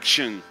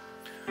resurrection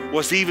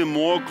was even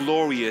more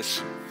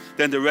glorious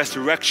than the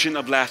resurrection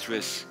of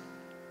Lazarus.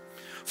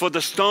 For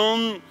the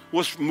stone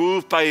was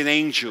moved by an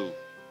angel.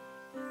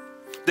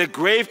 The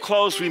grave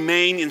clothes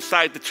remained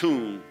inside the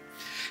tomb.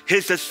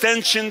 His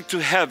ascension to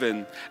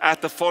heaven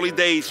after 40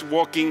 days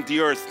walking the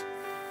earth,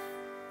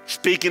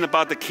 speaking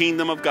about the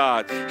kingdom of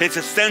God. His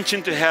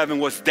ascension to heaven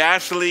was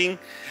dazzling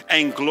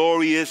and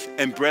glorious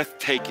and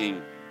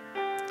breathtaking.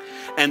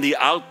 And the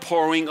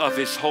outpouring of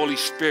his Holy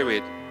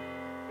Spirit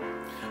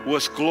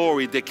was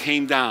glory that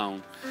came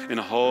down in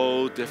a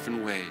whole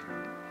different way.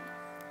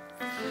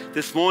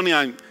 This morning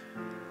I'm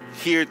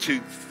here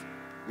to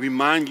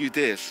remind you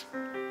this,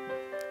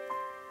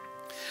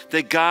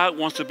 that God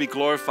wants to be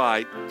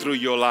glorified through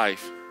your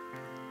life.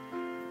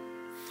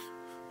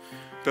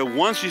 But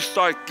once you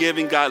start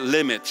giving God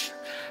limits,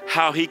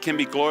 how he can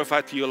be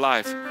glorified through your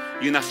life,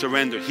 you're not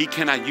surrendered. He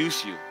cannot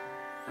use you.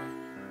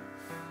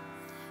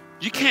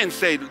 You can't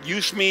say,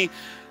 use me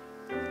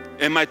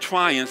in my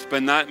triumphs,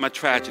 but not my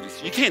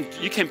tragedies. You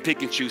can't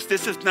pick and choose.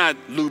 This is not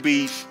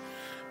Luby's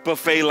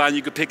buffet line.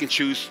 You can pick and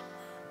choose.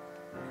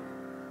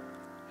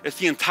 It's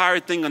the entire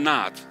thing or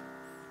not.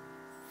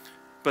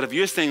 But if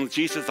you're saying,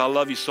 Jesus, I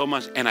love you so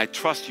much and I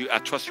trust you, I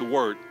trust your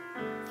word,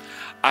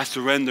 I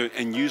surrender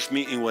and use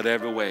me in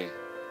whatever way.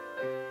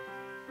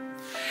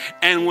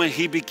 And when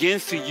he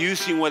begins to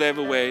use you in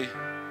whatever way,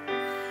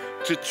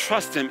 to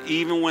trust him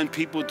even when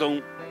people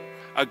don't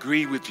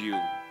agree with you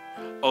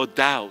or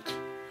doubt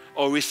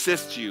or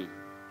resist you.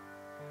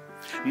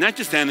 Not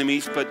just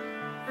enemies, but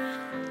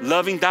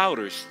loving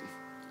doubters.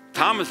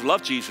 Thomas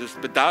loved Jesus,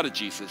 but doubted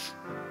Jesus.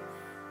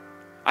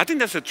 I think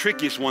that's the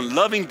trickiest one,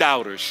 loving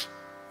doubters.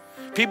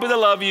 People that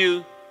love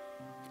you,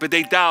 but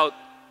they doubt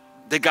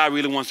that God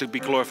really wants to be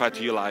glorified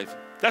to your life.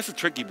 That's a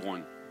tricky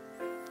one.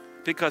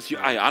 Because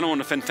I don't want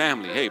to offend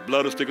family. Hey,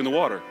 blood is thicker in the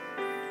water.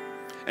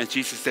 And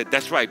Jesus said,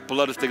 that's right,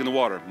 blood is thicker in the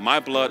water. My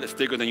blood is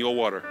thicker than your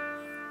water.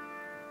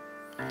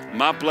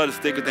 My blood is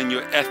thicker than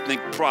your ethnic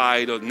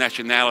pride or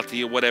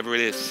nationality or whatever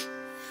it is.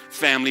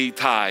 Family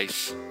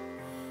ties.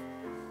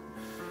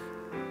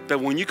 But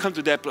when you come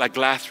to that, like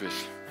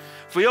Lazarus,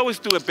 we always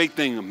do a big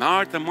thing.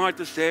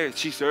 Martha said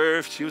she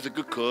served. She was a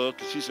good cook.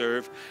 She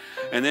served.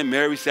 And then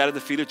Mary sat at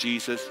the feet of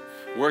Jesus,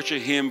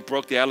 worshiped him,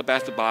 broke the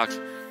alabaster box.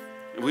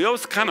 We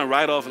always kind of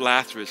write off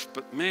Lazarus.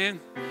 But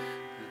man,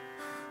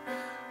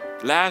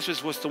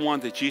 Lazarus was the one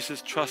that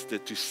Jesus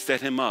trusted to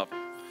set him up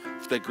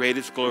for the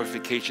greatest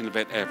glorification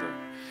event ever.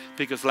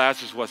 Because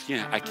Lazarus was,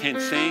 I can't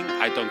sing.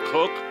 I don't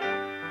cook.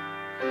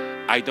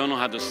 I don't know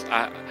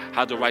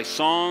how to write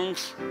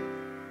songs.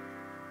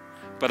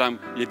 But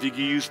if you can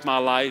use my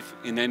life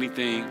in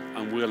anything,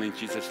 I'm willing.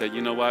 Jesus said,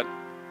 you know what?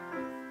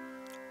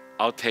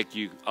 I'll take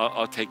you.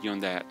 I'll take you on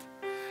that.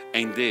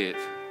 And did.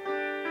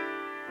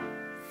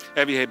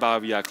 Every head bow,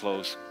 every eye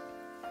closed.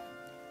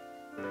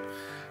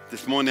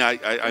 This morning,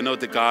 I know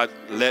that God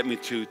led me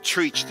to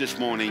preach this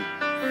morning.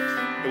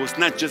 It was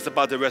not just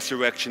about the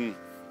resurrection,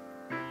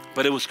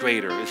 but it was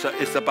greater.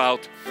 It's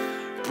about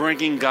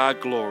bringing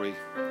God glory.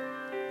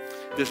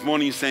 This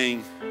morning, you're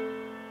saying,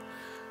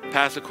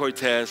 Pastor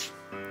Cortez,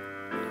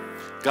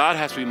 God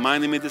has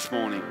reminded me this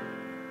morning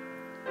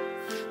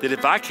that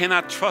if I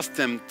cannot trust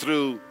him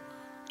through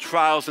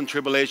trials and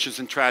tribulations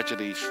and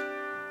tragedies,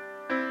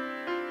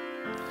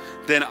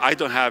 then I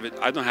don't have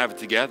it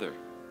together.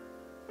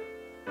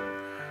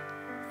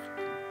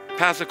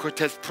 Pastor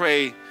Cortez,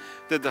 pray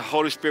that the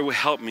Holy Spirit will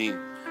help me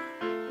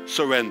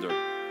surrender.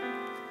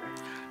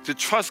 To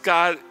trust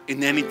God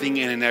in anything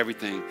and in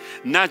everything.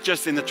 Not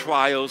just in the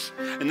trials,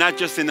 and not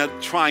just in the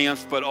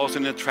triumphs, but also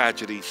in the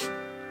tragedies.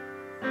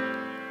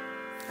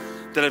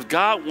 That if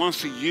God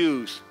wants to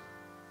use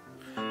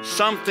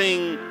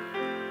something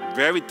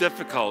very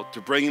difficult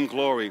to bring him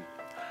glory,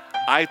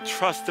 I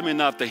trust him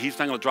enough that he's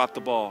not going to drop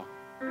the ball.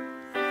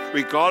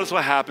 Regardless of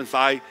what happens,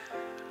 I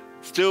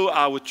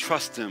would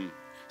trust him.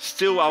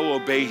 Still, I will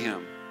obey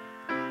him.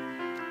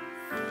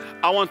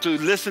 I want to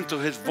listen to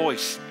his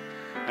voice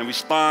and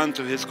respond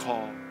to his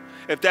call.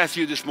 If that's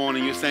you this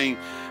morning, you're saying,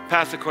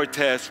 Pastor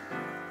Cortez,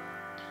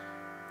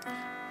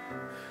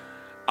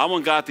 I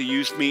want God to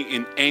use me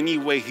in any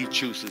way he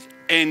chooses,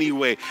 any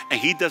way. And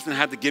he doesn't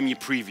have to give me a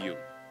preview.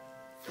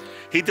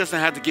 He doesn't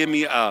have to give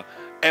me a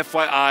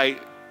FYI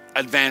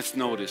advance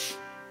notice.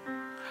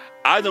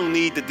 I don't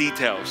need the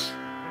details.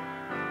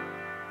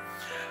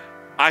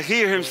 I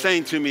hear him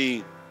saying to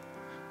me,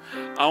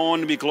 I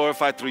want to be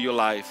glorified through your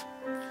life.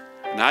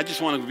 And I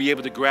just want to be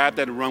able to grab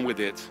that and run with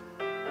it.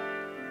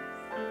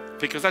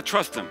 Because I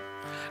trust him.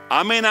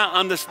 I may not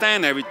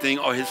understand everything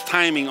or his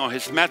timing or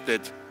his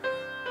method,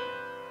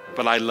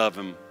 but I love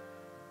him.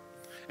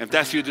 If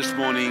that's you this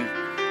morning,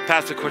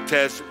 Pastor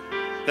Cortez,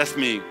 that's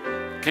me.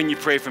 Can you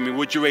pray for me?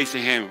 Would you raise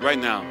your hand right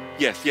now?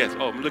 Yes, yes.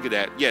 Oh, look at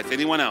that. Yes.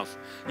 Anyone else?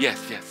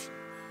 Yes, yes.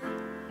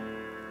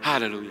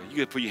 Hallelujah. You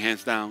got to put your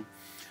hands down.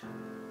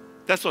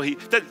 That's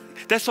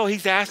all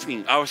he's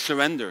asking, our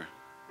surrender.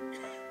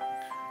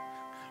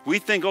 We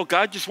think, oh,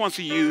 God just wants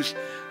to use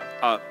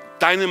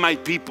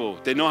dynamite people.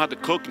 They know how to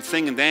cook and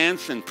sing and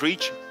dance and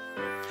preach.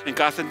 And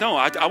God said, no,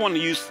 I want to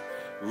use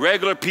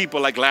regular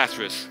people like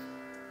Lazarus.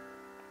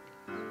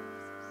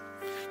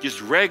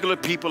 Just regular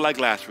people like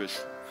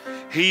Lazarus.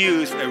 He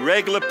used a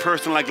regular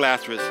person like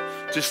Lazarus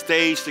to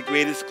stage the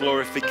greatest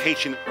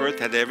glorification earth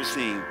had ever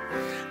seen.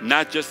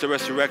 Not just the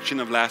resurrection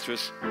of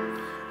Lazarus,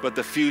 but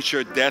the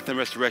future death and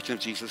resurrection of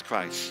Jesus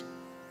Christ.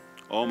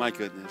 Oh my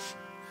goodness.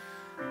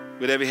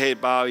 With every head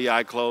bowed, your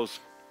eye closed.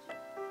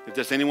 If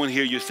there's anyone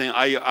here, you're saying,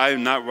 I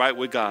am not right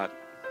with God.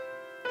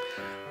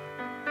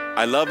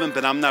 I love him,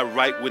 but I'm not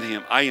right with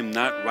him. I am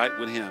not right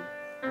with him.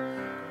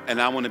 And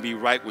I want to be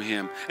right with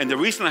him. And the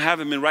reason I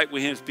haven't been right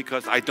with him is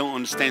because I don't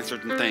understand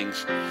certain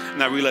things.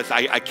 And I realize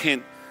I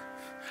cannot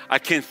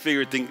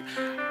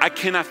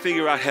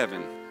figure out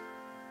heaven.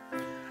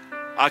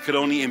 I could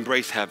only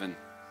embrace heaven.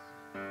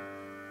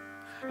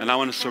 And I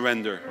want to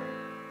surrender.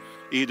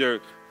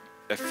 Either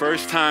a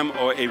first time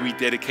or a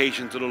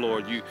rededication to the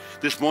Lord.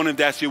 This morning, if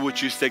that's you,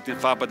 would you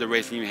signify by the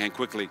raising your hand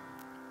quickly?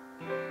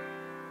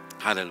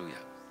 Hallelujah.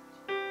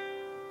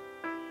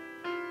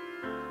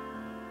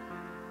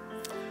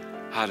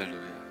 Hallelujah.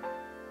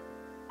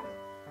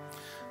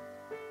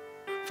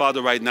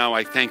 Father, right now,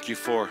 I thank you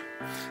for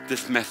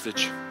this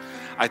message.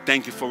 I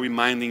thank you for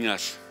reminding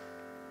us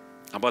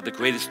about the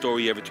greatest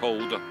story ever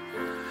told.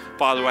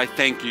 Father, I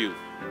thank you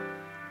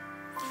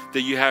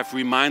that you have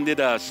reminded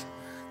us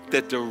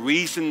that the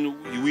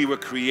reason we were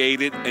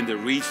created and the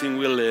reason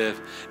we live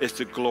is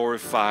to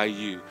glorify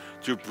you,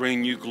 to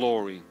bring you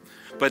glory.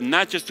 But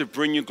not just to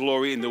bring you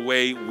glory in the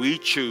way we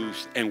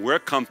choose and we're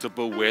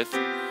comfortable with,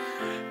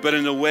 but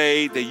in the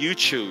way that you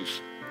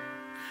choose.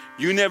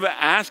 You never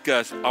ask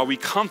us, are we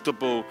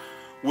comfortable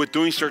with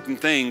doing certain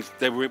things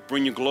that will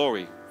bring you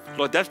glory?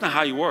 Lord, that's not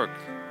how you work.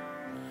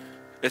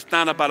 It's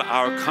not about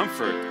our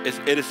comfort.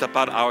 It is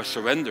about our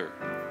surrender.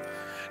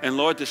 And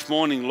Lord, this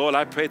morning, Lord,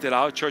 I pray that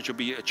our church will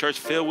be a church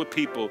filled with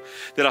people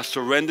that are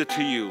surrendered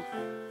to you.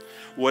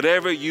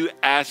 Whatever you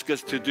ask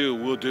us to do,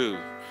 we'll do.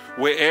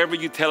 Wherever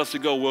you tell us to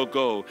go, we'll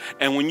go.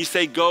 And when you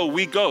say go,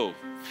 we go.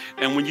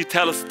 And when you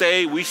tell us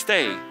stay, we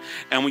stay.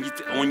 And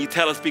when you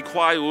tell us be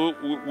quiet,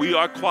 we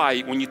are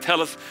quiet. When you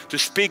tell us to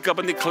speak up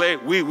and declare,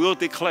 we will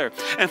declare.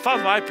 And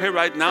Father, I pray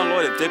right now,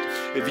 Lord,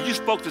 if you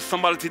spoke to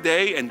somebody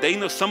today and they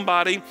know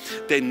somebody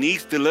that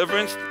needs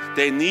deliverance,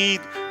 they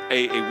need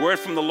a word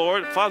from the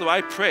Lord, Father,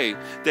 I pray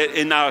that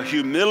in our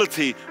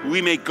humility,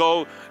 we may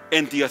go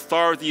in the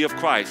authority of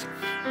Christ.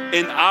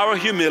 In our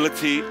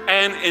humility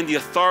and in the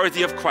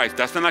authority of Christ.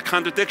 That's not a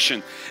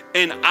contradiction.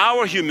 In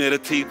our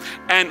humility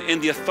and in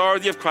the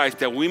authority of Christ,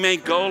 that we may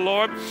go,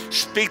 Lord,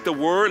 speak the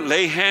word,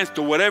 lay hands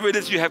to whatever it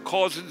is you have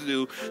called us to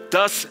do.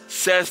 Thus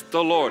says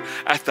the Lord.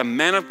 As the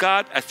man of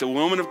God, as the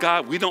woman of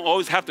God, we don't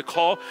always have to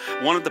call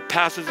one of the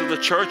pastors of the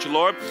church,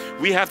 Lord.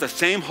 We have the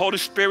same Holy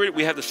Spirit.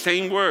 We have the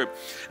same word.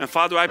 And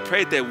Father, I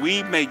pray that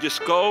we may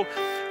just go.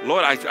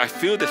 Lord, I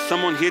feel that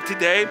someone here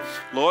today,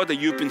 Lord, that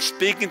you've been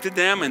speaking to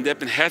them and they've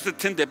been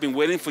hesitant. They've been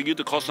waiting for you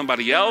to call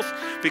somebody else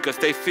because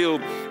they feel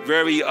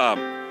very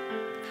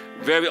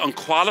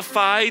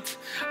unqualified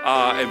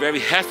and very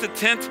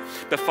hesitant.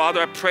 But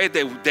Father, I pray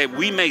that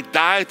we may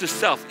die to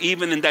self,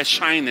 even in that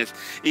shyness,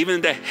 even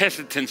in that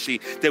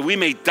hesitancy, that we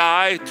may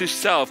die to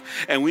self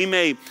and we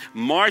may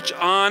march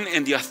on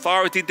in the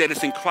authority that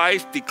is in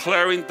Christ,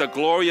 declaring the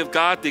glory of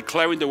God,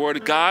 declaring the word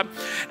of God,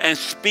 and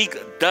speak,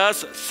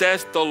 thus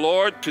says the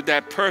Lord, to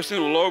that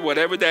person, Lord,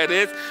 whatever that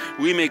is.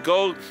 We may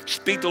go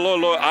speak the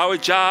Lord. Lord, our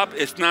job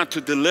is not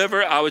to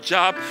deliver. Our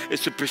job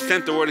is to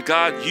present the word of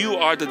God. You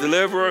are the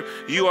deliverer.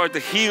 You are the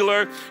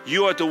healer.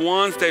 You are the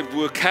ones that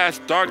will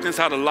cast darkness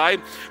out of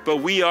light. But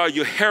we are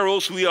your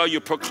heralds. We are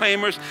your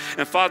proclaimers.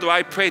 And Father,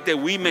 I pray that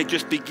we may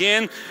just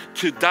begin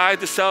to die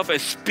to self and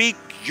speak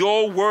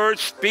your word,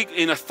 speak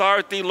in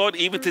authority, Lord.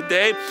 Even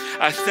today,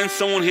 I send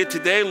someone here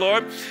today,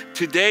 Lord.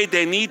 Today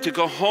they need to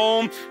go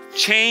home,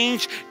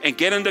 change, and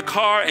get in the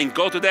car and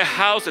go to their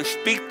house and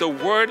speak the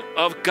word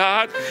of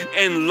God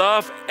in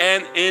love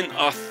and in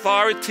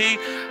authority.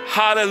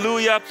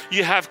 Hallelujah.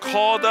 You have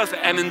called us,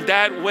 and in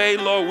that way,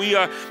 Lord, we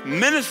are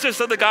ministers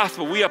of the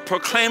gospel. We are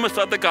proclaimers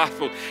of the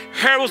gospel,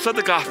 heralds of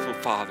the gospel,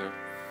 Father.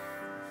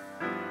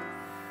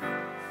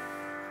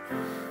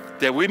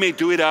 That we may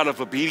do it out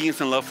of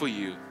obedience and love for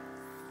you.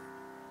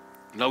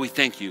 Lord, we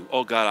thank you.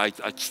 Oh God,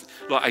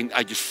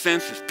 I just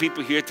sense as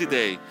people here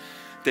today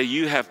that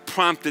you have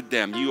prompted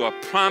them. You are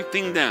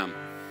prompting them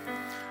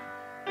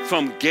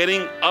from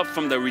getting up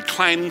from the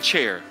reclining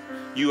chair.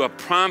 You are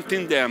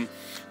prompting them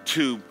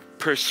to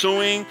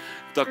pursuing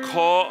the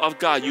call of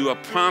God. You are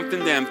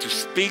prompting them to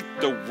speak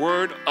the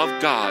word of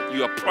God.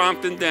 You are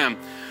prompting them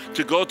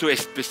to go to a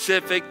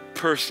specific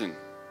person.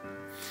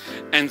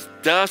 And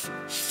thus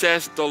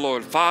says the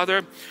Lord.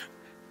 Father,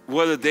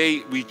 whether they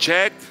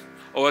reject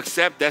or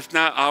accept, that's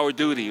not our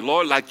duty.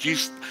 Lord, like you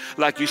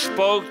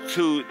spoke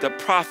to the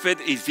prophet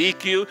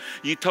Ezekiel,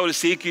 you told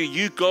Ezekiel,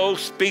 you go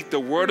speak the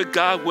word of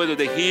God, whether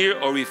they hear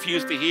or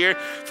refuse to hear,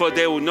 for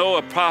they will know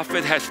a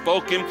prophet has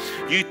spoken.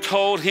 You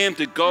told him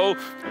to go,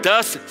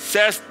 thus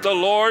says the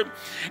Lord.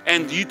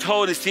 And you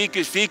told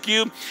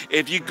Ezekiel,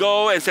 if you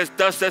go and says,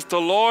 thus says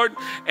the Lord,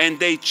 and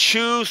they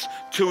choose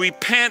to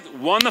repent,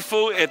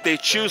 wonderful. If they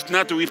choose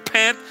not to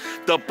repent,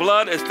 the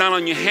blood is not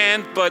on your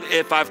hand. But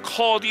if I've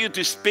called you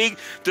to speak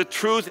the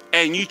truth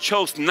and you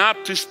chose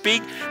not to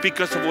speak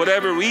because of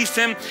whatever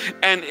reason,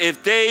 and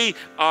if they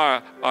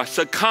are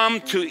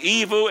succumb to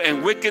evil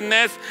and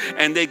wickedness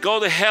and they go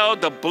to hell,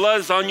 the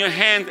blood is on your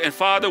hands. And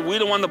Father, we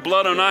don't want the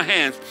blood on our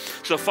hands.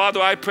 So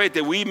Father, I pray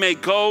that we may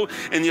go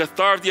in the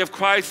authority of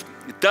Christ.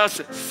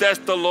 Thus says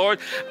the Lord.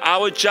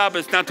 Our job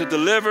is not to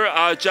deliver.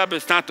 Our job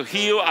is not to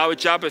heal. Our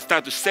job is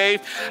not to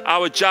save.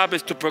 Our job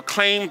is to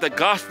proclaim the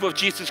gospel of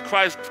Jesus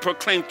Christ,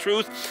 proclaim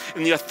truth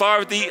in the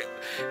authority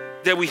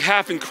that we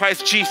have in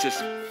Christ Jesus.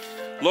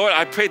 Lord,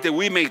 I pray that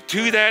we may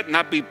do that,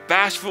 not be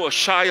bashful or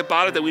shy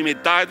about it, that we may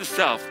die to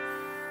self.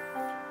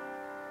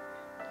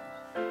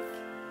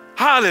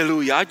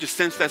 Hallelujah. I just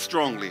sense that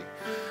strongly.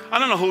 I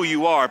don't know who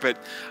you are, but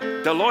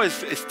the Lord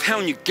is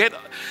telling you,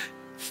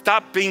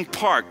 stop being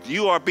parked.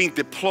 You are being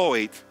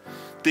deployed.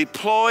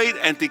 Deployed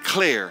and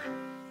declare.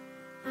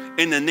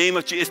 In the name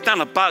of Jesus, it's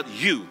not about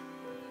you.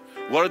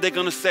 What are they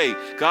going to say?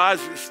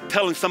 God's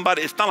telling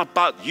somebody it's not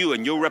about you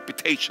and your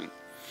reputation.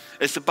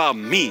 It's about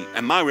me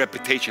and my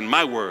reputation,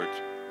 my words.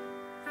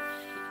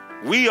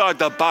 We are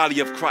the body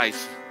of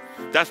Christ.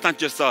 That's not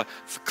just a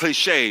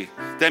cliche.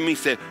 That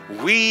means that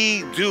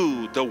we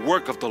do the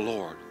work of the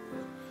Lord.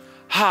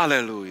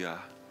 Hallelujah.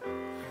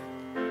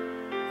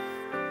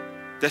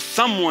 There's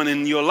someone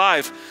in your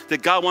life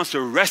that God wants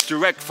to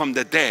resurrect from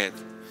the dead.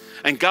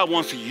 And God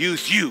wants to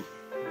use you.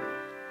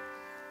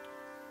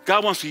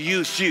 God wants to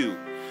use you.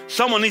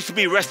 Someone needs to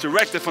be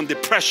resurrected from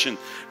depression,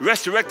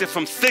 resurrected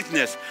from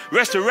sickness,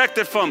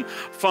 resurrected from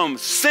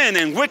sin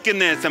and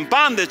wickedness and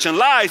bondage and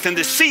lies and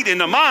deceit in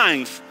their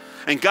minds.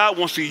 And God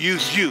wants to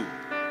use you.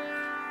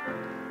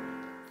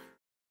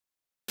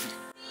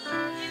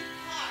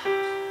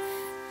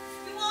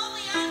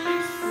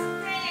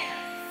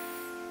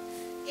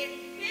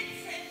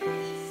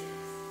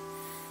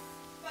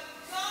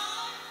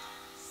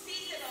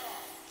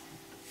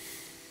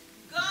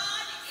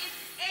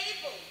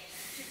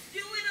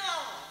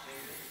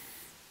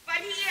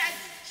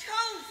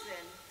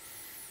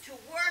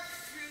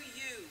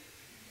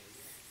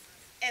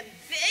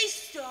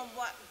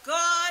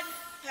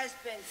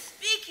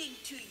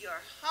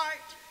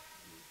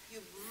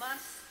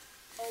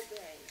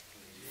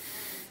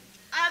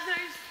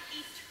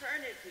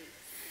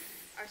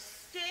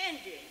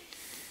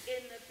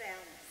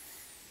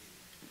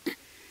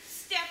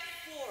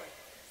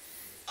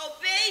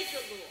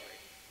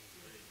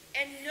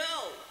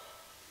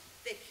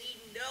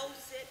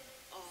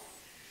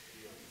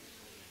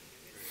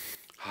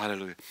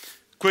 Hallelujah.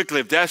 Quickly,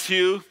 if that's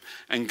you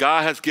and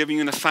God has given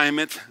you an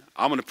assignment,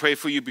 I'm going to pray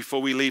for you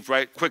before we leave,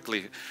 right?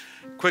 Quickly.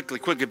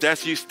 If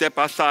that's you, step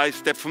outside,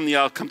 step from the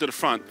aisle, come to the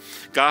front.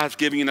 God has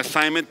given you an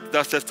assignment,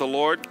 thus says the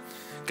Lord.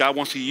 God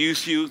wants to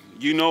use you.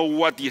 You know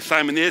what the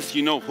assignment is.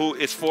 You know who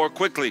it's for.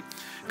 Quickly,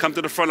 come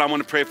to the front. I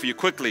want to pray for you.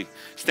 Quickly,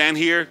 stand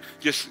here.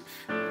 Just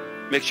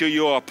make sure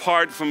you're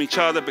apart from each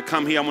other, but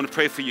come here. I want to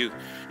pray for you.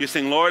 You're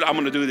saying, Lord, I'm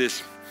going to do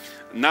this.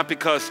 Not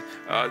because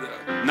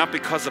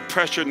of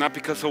pressure, not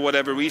because of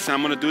whatever reason.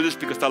 I'm going to do this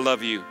because I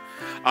love you.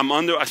 I'm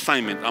under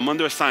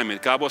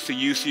assignment. God wants to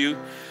use you.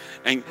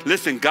 And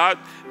listen, God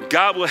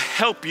will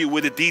help you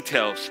with the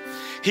details.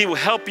 He will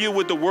help you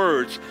with the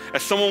words.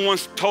 As someone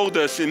once told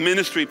us in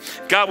ministry,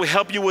 God will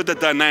help you with the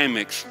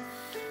dynamics.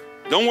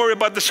 Don't worry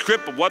about the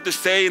script of what to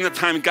say in the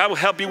time. God will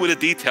help you with the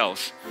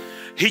details.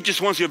 He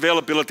just wants your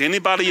availability.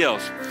 Anybody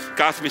else?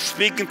 God's been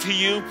speaking to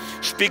you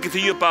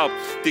about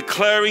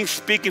declaring,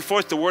 speaking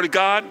forth the word of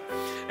God.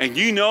 And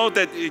you know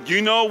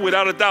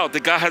without a doubt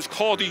that God has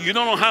called you. You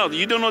don't know how,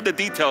 you don't know the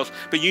details,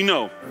 but you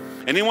know.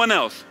 Anyone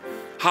else?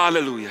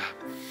 Hallelujah.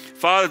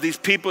 Father, these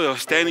people are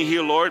standing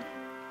here, Lord.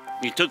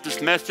 You took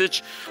this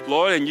message,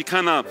 Lord, and you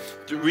kind of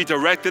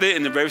redirected it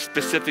in a very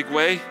specific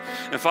way.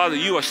 And Father,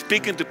 you are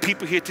speaking to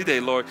people here today,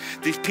 Lord.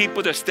 These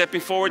people that are stepping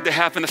forward, they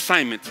have an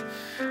assignment.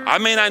 I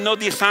may not know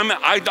the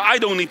assignment. I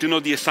don't need to know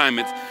the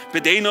assignment.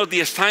 But they know the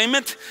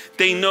assignment.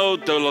 They know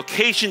the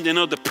location. They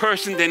know the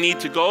person they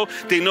need to go.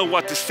 They know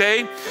what to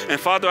say. And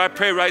Father, I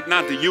pray right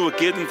now that you will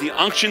give them the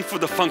unction for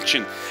the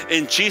function.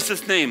 In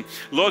Jesus' name,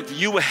 Lord,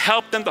 you will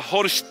help them. The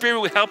Holy Spirit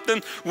will help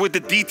them with the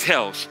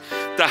details.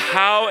 The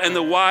how and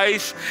the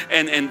whys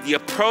and the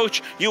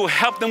approach. You will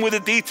help them with the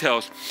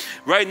details.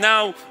 Right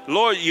now,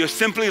 Lord, you're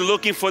simply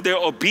looking for their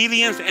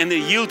obedience and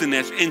their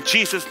yieldedness. In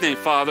Jesus' name,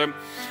 Father.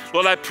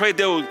 Lord, I pray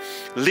they will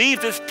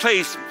leave this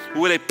place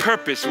with a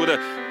purpose, with a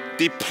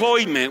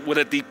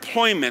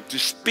deployment to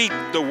speak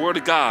the word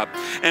of God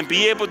and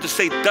be able to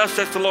say, thus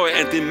says the Lord,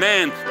 and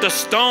demand the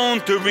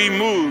stone to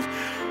remove.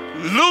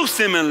 Loose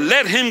him and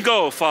let him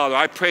go, Father.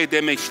 I pray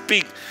they may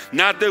speak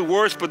not their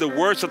words, but the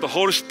words of the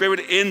Holy Spirit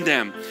in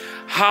them.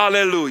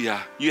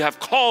 Hallelujah. You have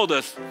called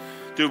us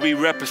to be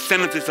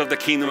representatives of the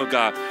kingdom of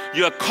God.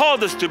 You have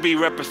called us to be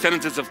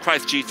representatives of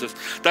Christ Jesus.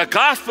 The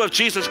gospel of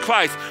Jesus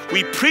Christ,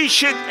 we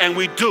preach it and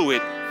we do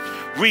it.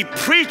 We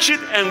preach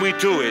it and we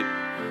do it.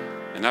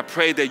 And I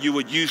pray that you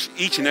would use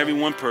each and every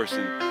one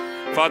person.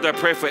 Father, I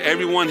pray for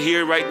everyone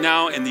here right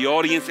now in the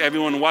audience,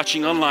 everyone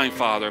watching online,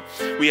 Father.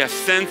 We have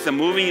sensed the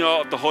moving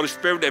of the Holy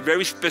Spirit in a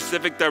very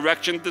specific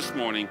direction this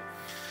morning.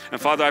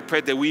 And Father, I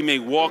pray that we may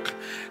walk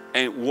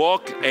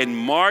and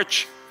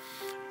march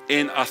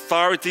in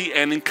authority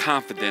and in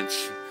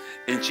confidence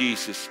in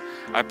Jesus.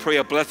 I pray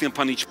a blessing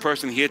upon each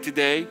person here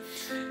today,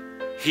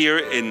 here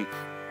in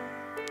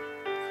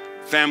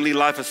Family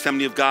Life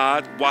Assembly of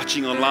God,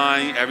 watching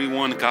online,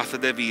 everyone, Casa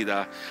de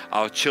Vida,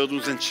 our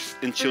children's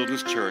and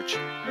children's church.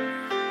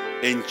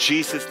 In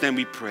Jesus' name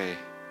we pray.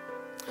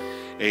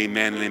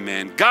 Amen and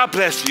amen. God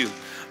bless you.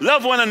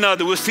 Love one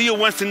another. We'll see you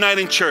Wednesday night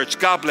in church.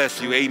 God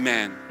bless you.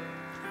 Amen.